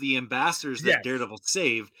any of the ambassadors that Yes. Daredevil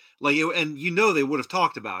saved, and they would have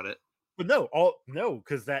talked about it. But no,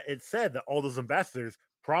 because that it said that all those ambassadors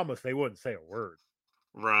promised they wouldn't say a word.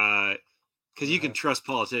 Right. Because you can trust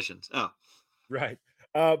politicians. Oh. Right.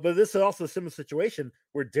 But this is also a similar situation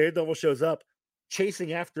where Daredevil shows up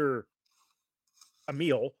chasing after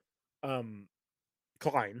Emil,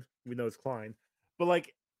 Klein. We know it's Klein. But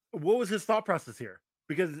like, what was his thought process here?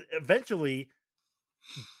 Because eventually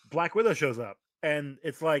Black Widow shows up and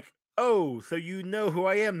it's like, oh, so you know who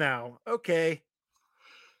I am now. Okay.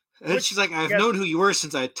 And she's like, I've yes, known who you were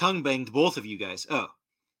since I tongue banged both of you guys. Oh.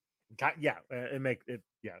 yeah, yeah,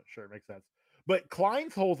 sure, it makes sense. But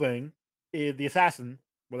Klein's whole thing is the assassin,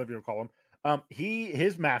 whatever you call him.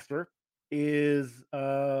 His master is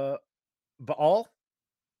Baal.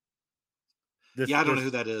 Yeah, I don't know who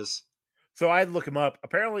that is. So I had to look him up.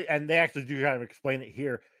 Apparently, and they actually do kind of explain it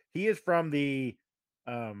here. He is from the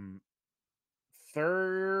he's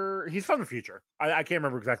from the future. I can't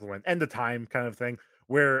remember exactly when. End of time kind of thing,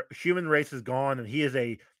 where human race is gone and he is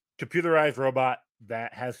a computerized robot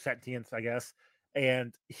that has sentience, I guess.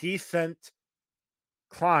 And he sent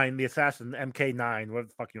Klein, the assassin, MK9, what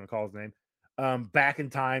the fuck you want to call his name, back in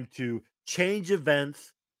time to change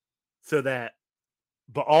events so that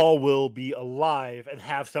Baal will be alive and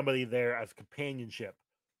have somebody there as companionship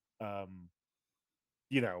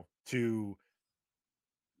to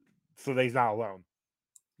so that he's not alone.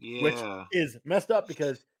 Which Yeah. is messed up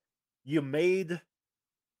because you made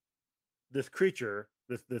this creature,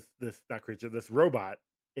 this not creature, this robot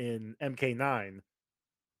in MK9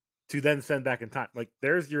 to then send back in time. Like,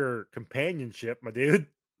 there's your companionship, my dude.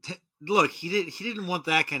 Look, he didn't want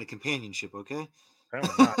that kind of companionship, okay?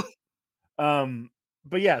 Apparently not.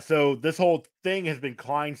 But yeah, so this whole thing has been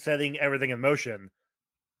Klein setting everything in motion,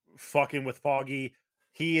 fucking with Foggy.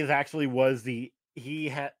 He is actually was he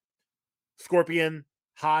had Scorpion,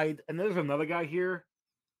 Hyde, and there's another guy here,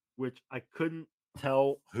 which I couldn't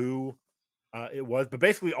tell who it was, but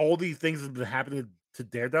basically all these things have been happening to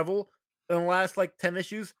Daredevil in the last like 10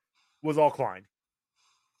 issues was all Klein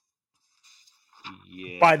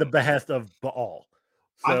by the Yeah. behest of Baal.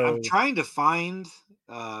 I'm So trying to find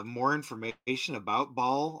more information about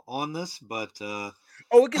Ball on this, but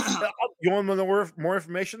it gets you want to know more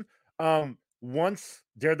information? Once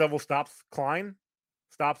Daredevil stops Klein,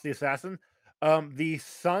 stops the assassin, the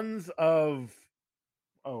sons of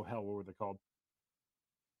oh hell, what were they called?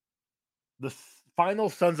 The final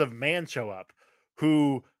sons of man show up,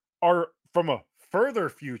 who are from a further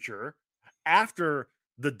future after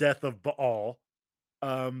the death of Baal,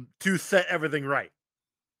 to set everything right.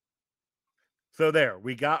 So there,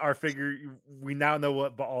 we got our figure. We now know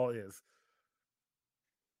what Baal is.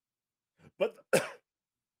 But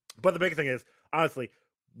but the big thing is, honestly,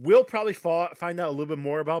 we'll probably find out a little bit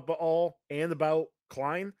more about Baal and about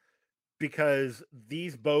Klein because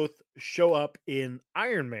these both show up in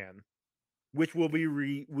Iron Man, which we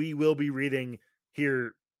will be reading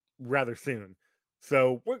here rather soon.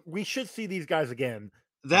 So we should see these guys again.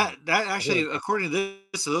 that actually, Really. according to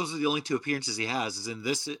this, so those are the only two appearances he has, is in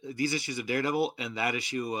these issues of Daredevil and that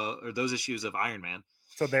issue or those issues of Iron Man.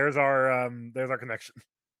 So there's our connection.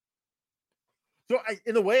 So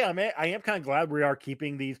in a way, I am kind of glad we are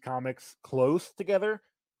keeping these comics close together.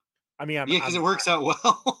 I mean, Yeah, because it works out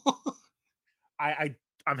well.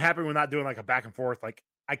 I'm happy we're not doing like a back and forth. Like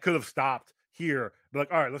I could have stopped here, but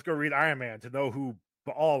like, all right, let's go read Iron Man to know who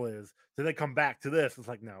Baal is. To then come back to this. It's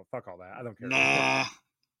like, no, fuck all that. I don't care. Nah,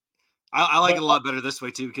 I like But it a lot better this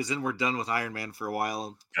way too, because then we're done with Iron Man for a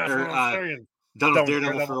while, that's what or I'm saying. done with Done with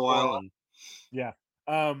Daredevil for Daredevil a for a while, while. and Yeah.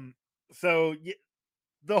 So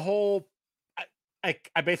the whole, I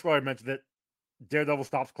basically already mentioned it. Daredevil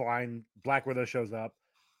stops Klein. Black Widow shows up.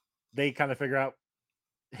 They kind of figure out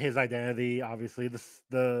his identity. Obviously,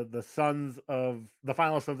 the sons of the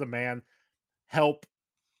final sons of man help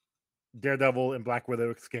Daredevil and Black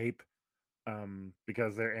Widow escape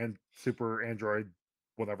because they're super android,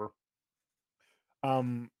 whatever.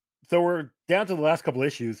 So we're down to the last couple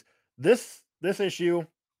issues. This issue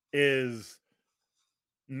is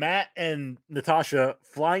Matt and Natasha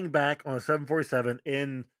flying back on a 747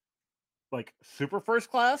 in like super first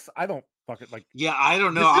class. I don't fucking like. yeah, I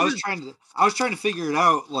don't know. This I was trying to figure it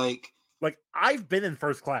out. like I've been in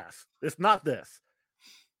first class. It's not this.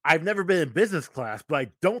 I've never been in business class, but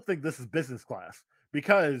I don't think this is business class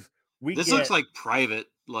because This looks like private.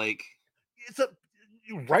 it's a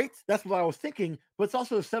right. That's what I was thinking, but it's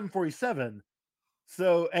also a 747.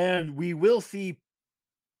 So, and we will see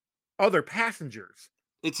other passengers.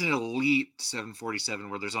 It's an elite 747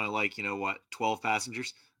 where there's only 12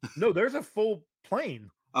 passengers. No, there's a full plane.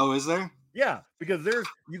 Oh, is there? Yeah, because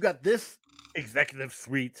you got this executive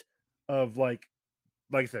suite of like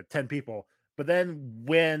I said, 10 people. But then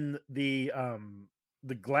when the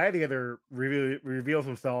gladiator reveals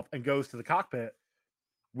himself and goes to the cockpit,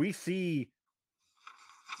 we see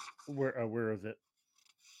where is it?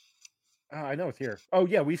 I know it's here. Oh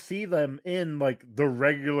yeah, we see them in like the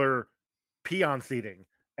regular peon seating,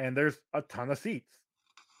 and there's a ton of seats.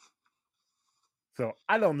 So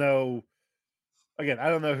I don't know. Again, I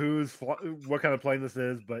don't know what kind of plane this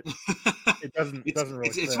is, but it doesn't really.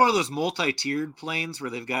 It's one of those multi-tiered planes where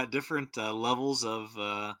they've got different levels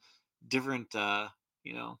of different. I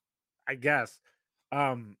guess.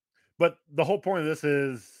 But the whole point of this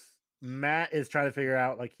is Matt is trying to figure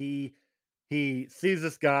out like he sees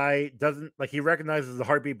this guy, doesn't like he recognizes the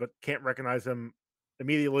heartbeat but can't recognize him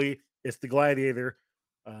immediately. It's the gladiator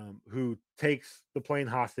who takes the plane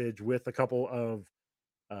hostage with a couple of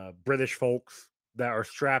British folks that are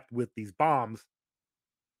strapped with these bombs.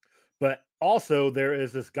 But also there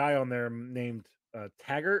is this guy on there named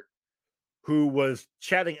Taggart who was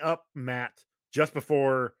chatting up Matt just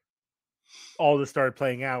before all this started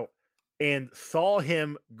playing out and saw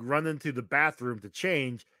him run into the bathroom to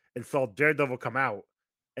change and saw Daredevil come out.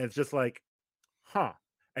 And it's just like, huh.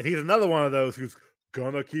 And he's another one of those who's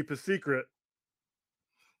gonna keep a secret.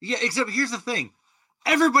 Yeah, except here's the thing.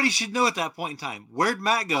 Everybody should know at that point in time. Where'd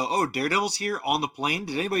Matt go? Oh, Daredevil's here on the plane.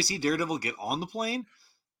 Did anybody see Daredevil get on the plane?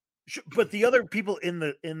 But the other people in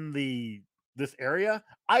this area,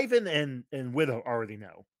 Ivan and Widow already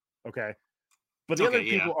know. Okay. But the other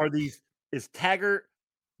people are is Taggart,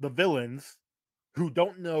 the villains, who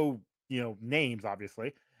don't know, names,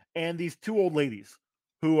 obviously, and these two old ladies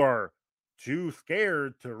who are too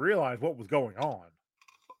scared to realize what was going on.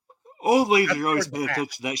 Old ladies are always paying attention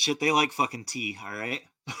to that shit. They like fucking tea, all right?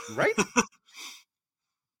 Right?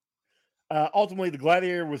 Ultimately, the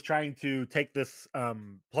Gladiator was trying to take this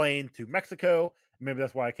plane to Mexico. Maybe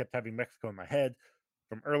that's why I kept having Mexico in my head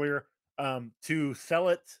from earlier. To sell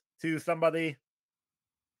it to somebody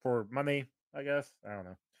for money, I guess. I don't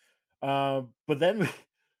know. But then,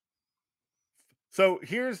 so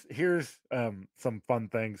here's some fun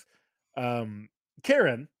things.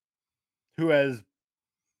 Karen, who has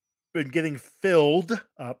been getting filled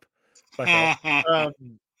up by Phil,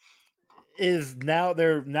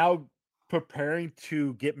 they're now preparing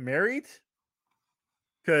to get married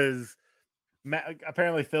because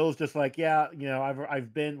apparently Phil's just like, yeah,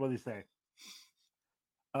 I've been, what do you say?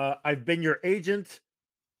 I've been your agent,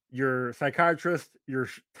 your psychiatrist, your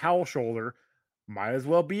towel shoulder. Might as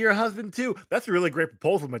well be your husband too. That's a really great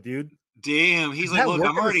proposal, my dude. Damn, he's like, look,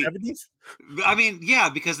 I'm already. I mean, yeah,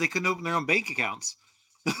 because they couldn't open their own bank accounts.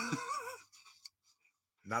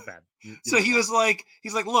 Not bad. So he's like,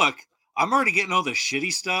 look, I'm already getting all the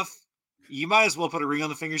shitty stuff. You might as well put a ring on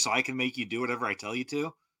the finger so I can make you do whatever I tell you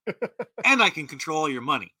to, and I can control your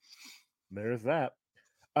money. There's that.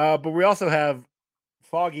 But we also have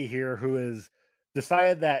Foggy here, who has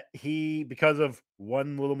decided that because of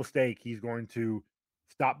one little mistake, he's going to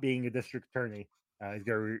stop being a district attorney. He's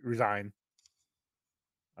going to resign.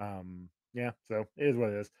 Yeah, so it is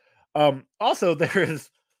what it is. Also, there is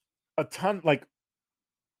a ton, like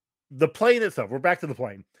the plane itself. We're back to the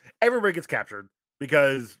plane. Everybody gets captured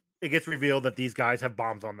because it gets revealed that these guys have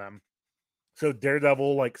bombs on them. So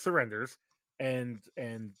Daredevil surrenders, and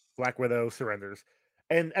Black Widow surrenders,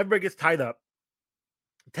 and everybody gets tied up.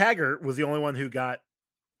 Taggart was the only one who got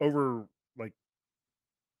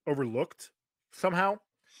overlooked somehow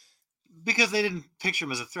because they didn't picture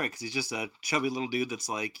him as a threat because he's just a chubby little dude that's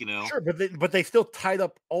sure, but they still tied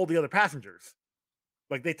up all the other passengers.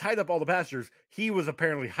 They tied up all the passengers. He was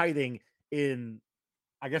apparently hiding in,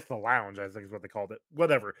 I guess, the lounge, I think is what they called it.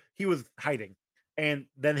 Whatever, he was hiding, and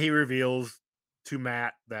then he reveals to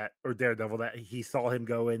Matt or Daredevil that he saw him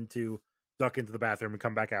duck into the bathroom and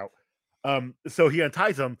come back out. So he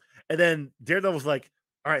unties him, and then Daredevil's like,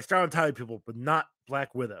 all right, start untying people, but not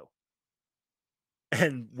Black Widow.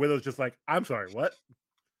 And Widow's just like, I'm sorry, what?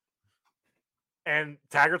 And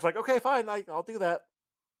Taggart's like, okay, fine, I'll do that.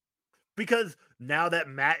 Because now that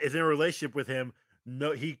Matt is in a relationship with him,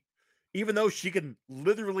 even though she can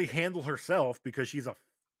literally handle herself because she's a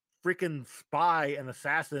freaking spy and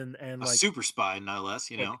assassin and a super spy, no less,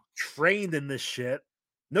 trained in this shit.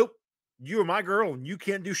 Nope, you are my girl and you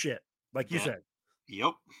can't do shit, like you said.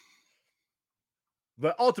 Yep.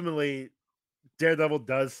 But ultimately, Daredevil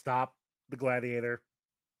does stop the Gladiator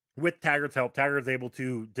with Taggart's help. Taggart's able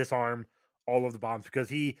to disarm all of the bombs because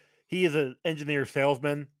he is an engineer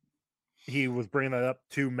salesman. He was bringing that up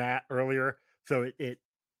to Matt earlier, so it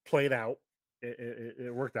played out.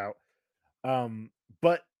 It worked out.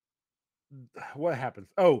 But what happens?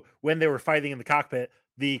 Oh, when they were fighting in the cockpit,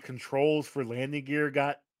 the controls for landing gear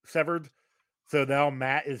got severed. So now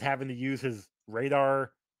Matt is having to use his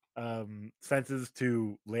radar senses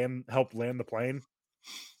to help land the plane.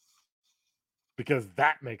 Because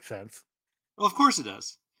that makes sense. Well, of course it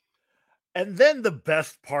does. And then the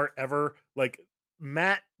best part ever,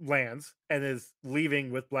 Matt lands and is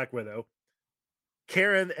leaving with Black Widow.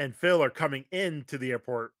 Karen and Phil are coming into the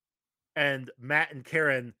airport, and Matt and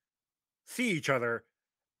Karen see each other,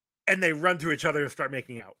 and they run to each other and start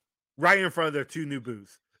making out right in front of their two new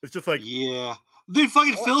boos. It's just like, yeah, dude,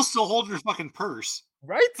 fucking Phil's still holding her fucking purse,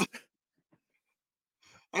 right?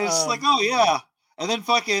 And it's like, oh yeah, and then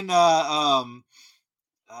fucking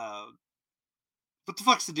what the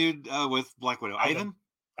fuck's the dude with Black Widow? Ivan.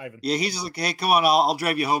 Yeah, he's just like, hey, come on, I'll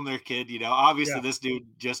drive you home there, kid. Obviously this dude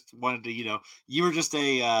just wanted to, you were just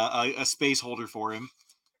a space holder for him.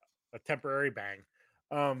 A temporary bang.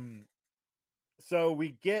 So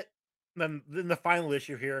we get then the final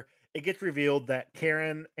issue here. It gets revealed that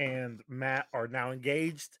Karen and Matt are now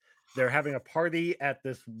engaged. They're having a party at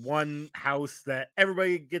this one house that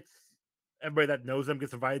everybody that knows them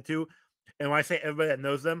gets invited to. And when I say everybody that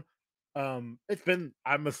knows them, it's been,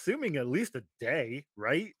 I'm assuming, at least a day,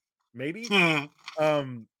 right? Maybe.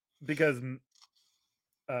 Because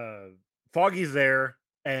Foggy's there,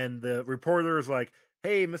 and the reporter is like,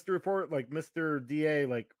 hey, Mr. Report, like Mr. DA,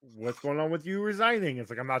 like what's going on with you resigning? It's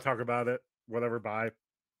like, I'm not talking about it. Whatever, bye.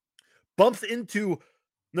 Bumps into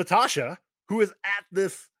Natasha, who is at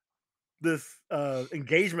this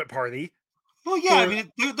engagement party. Well, yeah, I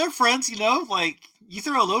mean, they're friends, you know? Like, you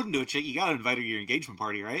throw a load into a chick, you gotta invite her to your engagement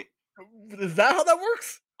party, right? Is that how that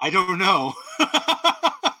works? I don't know.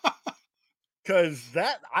 Because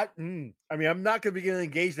mean, I'm not going to be getting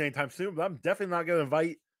engaged anytime soon, but I'm definitely not going to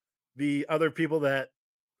invite the other people that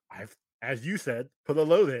I've, as you said, put a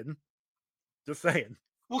load in. Just saying.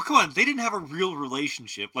 Well, come on, they didn't have a real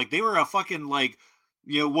relationship. Like, they were a fucking, like,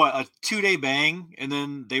 a 2-day bang, and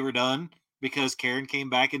then they were done because Karen came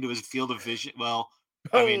back into his field of vision. Well,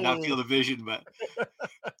 I mean, not field of vision, but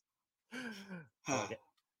Okay.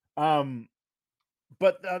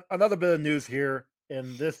 But another bit of news here,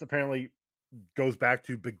 and this apparently goes back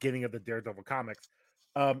to beginning of the Daredevil comics.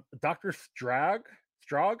 Dr.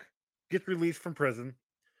 Strog gets released from prison.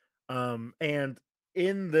 And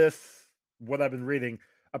in this, what I've been reading,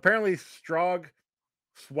 apparently Strog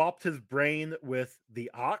swapped his brain with the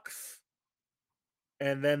Ox,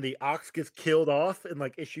 and then the Ox gets killed off in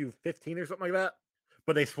like issue 15 or something like that.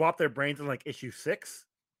 But they swap their brains in like issue 6.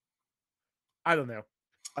 I don't know.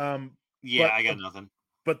 yeah, but I got nothing.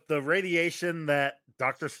 But the radiation that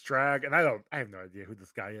Dr. Strag, and I have no idea who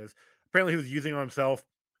this guy is. Apparently he was using on himself.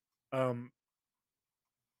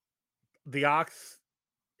 The Ox,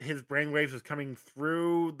 his brainwaves is coming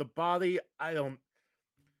through the body.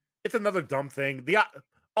 It's another dumb thing.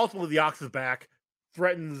 Ultimately the Ox is back,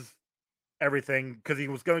 threatens everything because he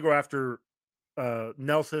was going to go after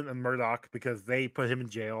Nelson and Murdoch because they put him in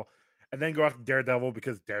jail, and then go after Daredevil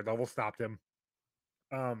because Daredevil stopped him.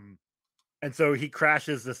 And so he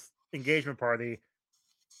crashes this engagement party.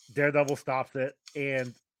 Daredevil stops it,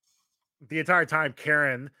 and the entire time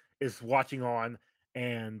Karen is watching on,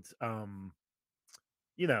 and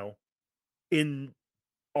in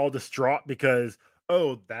all distraught because,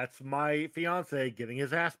 oh, that's my fiance getting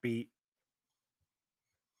his ass beat.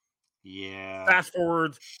 Yeah. Fast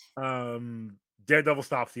forward, Daredevil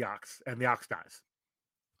stops the Ox, and the Ox dies.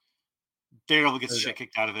 Daredevil gets shit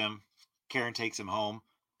kicked out of him. Karen takes him home.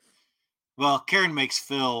 Well, Karen makes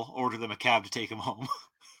Phil order them a cab to take him home.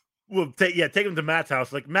 Well, take him to Matt's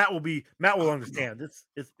house. Like Matt will understand.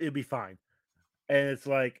 It'll be fine. And it's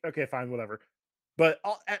like, okay, fine, whatever. But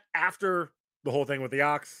after the whole thing with the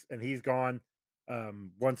Ox and he's gone,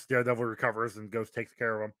 once Daredevil recovers and goes takes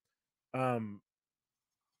care of him,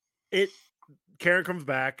 Karen comes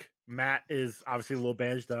back. Matt is obviously a little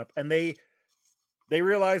bandaged up, and they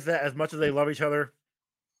realize that as much as they love each other,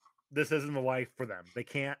 this isn't the life for them. They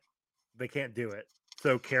can't do it.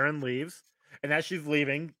 So Karen leaves, and as she's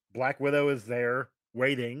leaving, Black Widow is there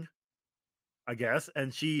waiting, I guess,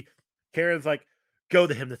 and Karen's like, "Go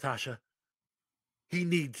to him, Natasha. He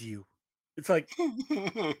needs you." It's like,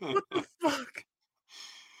 what the fuck?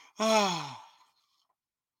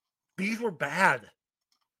 These were bad.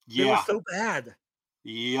 Yeah. They were so bad.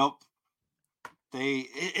 Yep.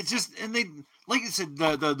 It's just, and they, like I said,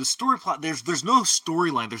 the story plot, there's no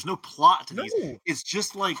storyline, there's no plot to these. It's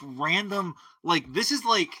just like random, like this is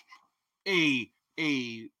like a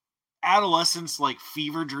adolescence like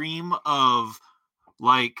fever dream of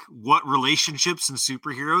like what relationships and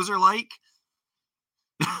superheroes are like.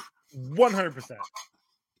 100%.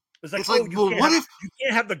 It's like, well, what if you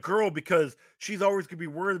can't have the girl because she's always gonna be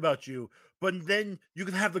worried about you, but then you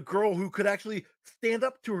can have the girl who could actually stand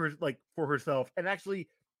up to her, like, for herself and actually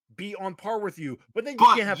be on par with you. But then you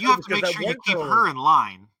can't have you have to make sure you keep her in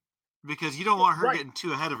line because you don't want her getting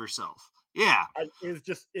too ahead of herself. Yeah,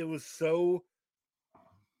 it was so,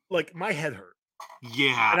 like, my head hurt.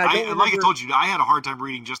 Yeah, and I told you, I had a hard time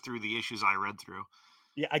reading just through the issues I read through.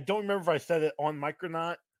 Yeah, I don't remember if I said it on mic or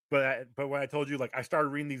not, but when I told you, like, I started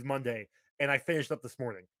reading these Monday and I finished up this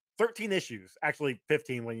morning. 13 issues, actually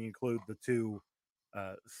 15 when you include the 2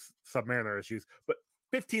 Submariner issues, but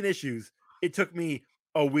 15 issues. It took me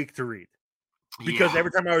a week to read because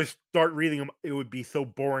every time I would start reading them, it would be so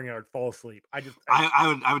boring I would fall asleep. I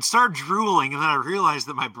would start drooling, and then I realized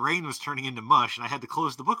that my brain was turning into mush, and I had to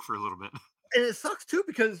close the book for a little bit. And it sucks too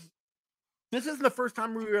because this isn't the first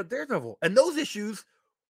time we read Daredevil, and those issues,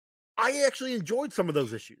 I actually enjoyed some of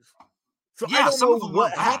those issues. So I don't know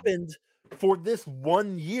what happened for this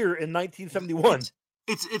 1 year in 1971.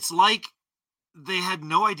 It's like they had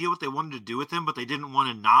no idea what they wanted to do with him, but they didn't want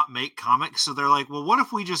to not make comics. So they're like, well, what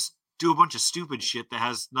if we just do a bunch of stupid shit that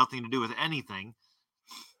has nothing to do with anything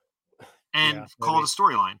and call it a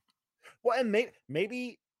storyline? Well, and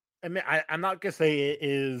maybe I mean, I'm not going to say it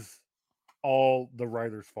is all the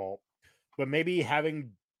writer's fault, but maybe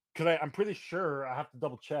because I'm pretty sure I have to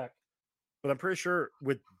double check. but I'm pretty sure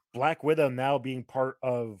with Black Widow now being part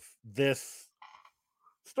of this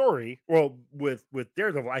story, well, with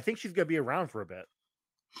Daredevil, I think she's gonna be around for a bit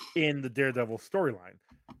in the Daredevil storyline.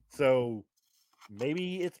 So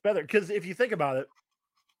maybe it's better because if you think about it,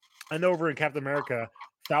 I know over in Captain America,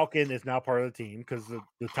 Falcon is now part of the team because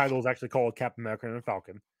the title is actually called Captain America and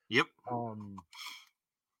Falcon. Yep.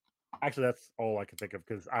 Actually, that's all I can think of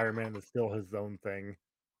because Iron Man is still his own thing,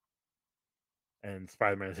 and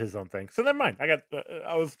Spider-Man is his own thing. So never mind.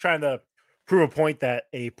 I was trying to prove a point that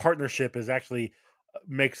a partnership is actually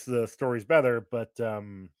makes the stories better, but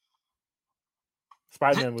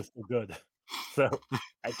Spider-Man was still good. So,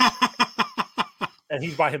 and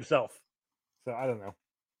he's by himself. So I don't know.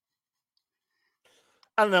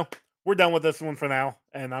 We're done with this one for now,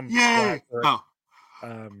 and I'm glad for it.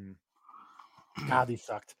 God, he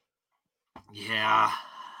sucked. Yeah,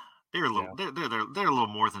 they're a little. They're a little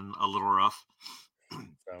more than a little rough.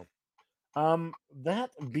 So,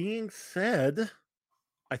 that being said,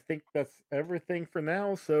 I think that's everything for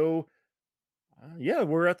now. So, yeah,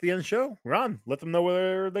 we're at the end of the show. Ron, let them know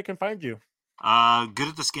where they can find you. Good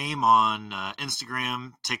at this game on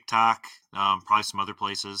Instagram, TikTok, probably some other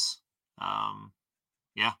places.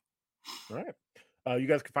 Yeah. All right. You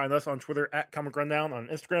guys can find us on Twitter at Comic Rundown, on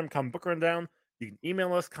Instagram, Comic Book Rundown. You can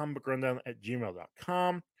email us,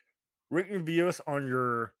 comicbookrundown@gmail.com. Rate and review us on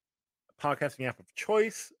your podcasting app of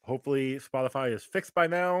choice. Hopefully, Spotify is fixed by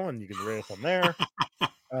now, and you can rate us on there.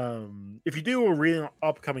 If you do, we'll read an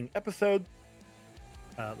upcoming episode.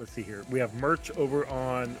 Let's see here. We have merch over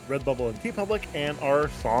on Redbubble and TeePublic, and our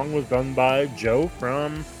song was done by Joe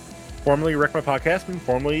from formerly Wreck My Podcast and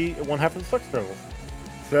formerly one half of the Sex Turtles.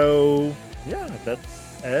 So, yeah,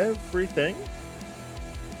 that's everything.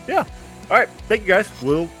 Yeah. All right. Thank you, guys.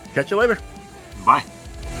 We'll catch you later. Bye.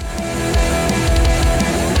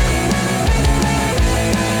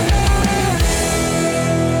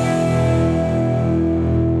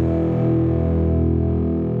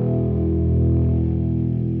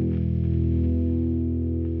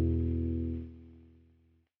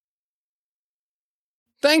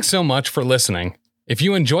 Thanks so much for listening. If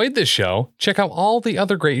you enjoyed this show, check out all the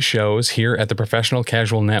other great shows here at the Professional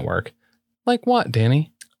Casual Network. Like what,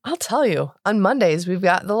 Danny? I'll tell you. On Mondays, we've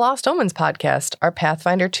got the Lost Omens podcast, our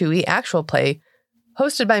Pathfinder 2e actual play,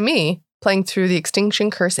 hosted by me, playing through the Extinction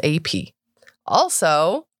Curse AP.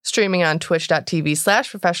 Also, streaming on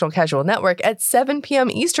twitch.tv/Professional Casual Network at 7 p.m.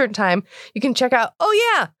 Eastern Time, you can check out,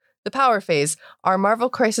 The Power Phase, our Marvel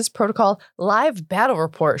Crisis Protocol live battle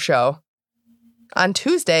report show. On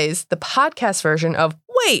Tuesdays, the podcast version of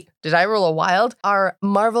Wait, Did I Roll a Wild? Our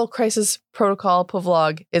Marvel Crisis Protocol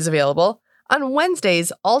vlog is available. On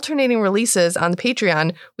Wednesdays, alternating releases on the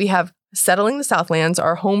Patreon, we have Settling the Southlands,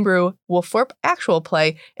 our homebrew Wolfthorpe actual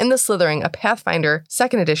play, and The Slithering, a Pathfinder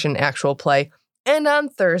 2nd edition actual play. And on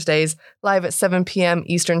Thursdays, live at 7 p.m.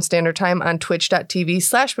 Eastern Standard Time on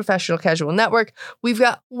twitch.tv/Professional Casual Network, we've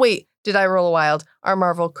got Wait, Did I Roll a Wild? Our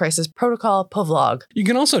Marvel Crisis Protocol vlog. You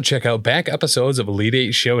can also check out back episodes of Elite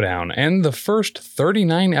 8 Showdown and the first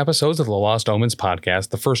 39 episodes of the Lost Omens podcast,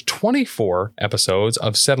 the first 24 episodes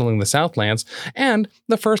of Settling the Southlands, and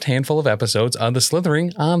the first handful of episodes of The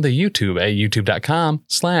Slithering on the YouTube at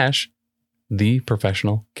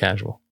youtube.com/TheProfessionalCasual.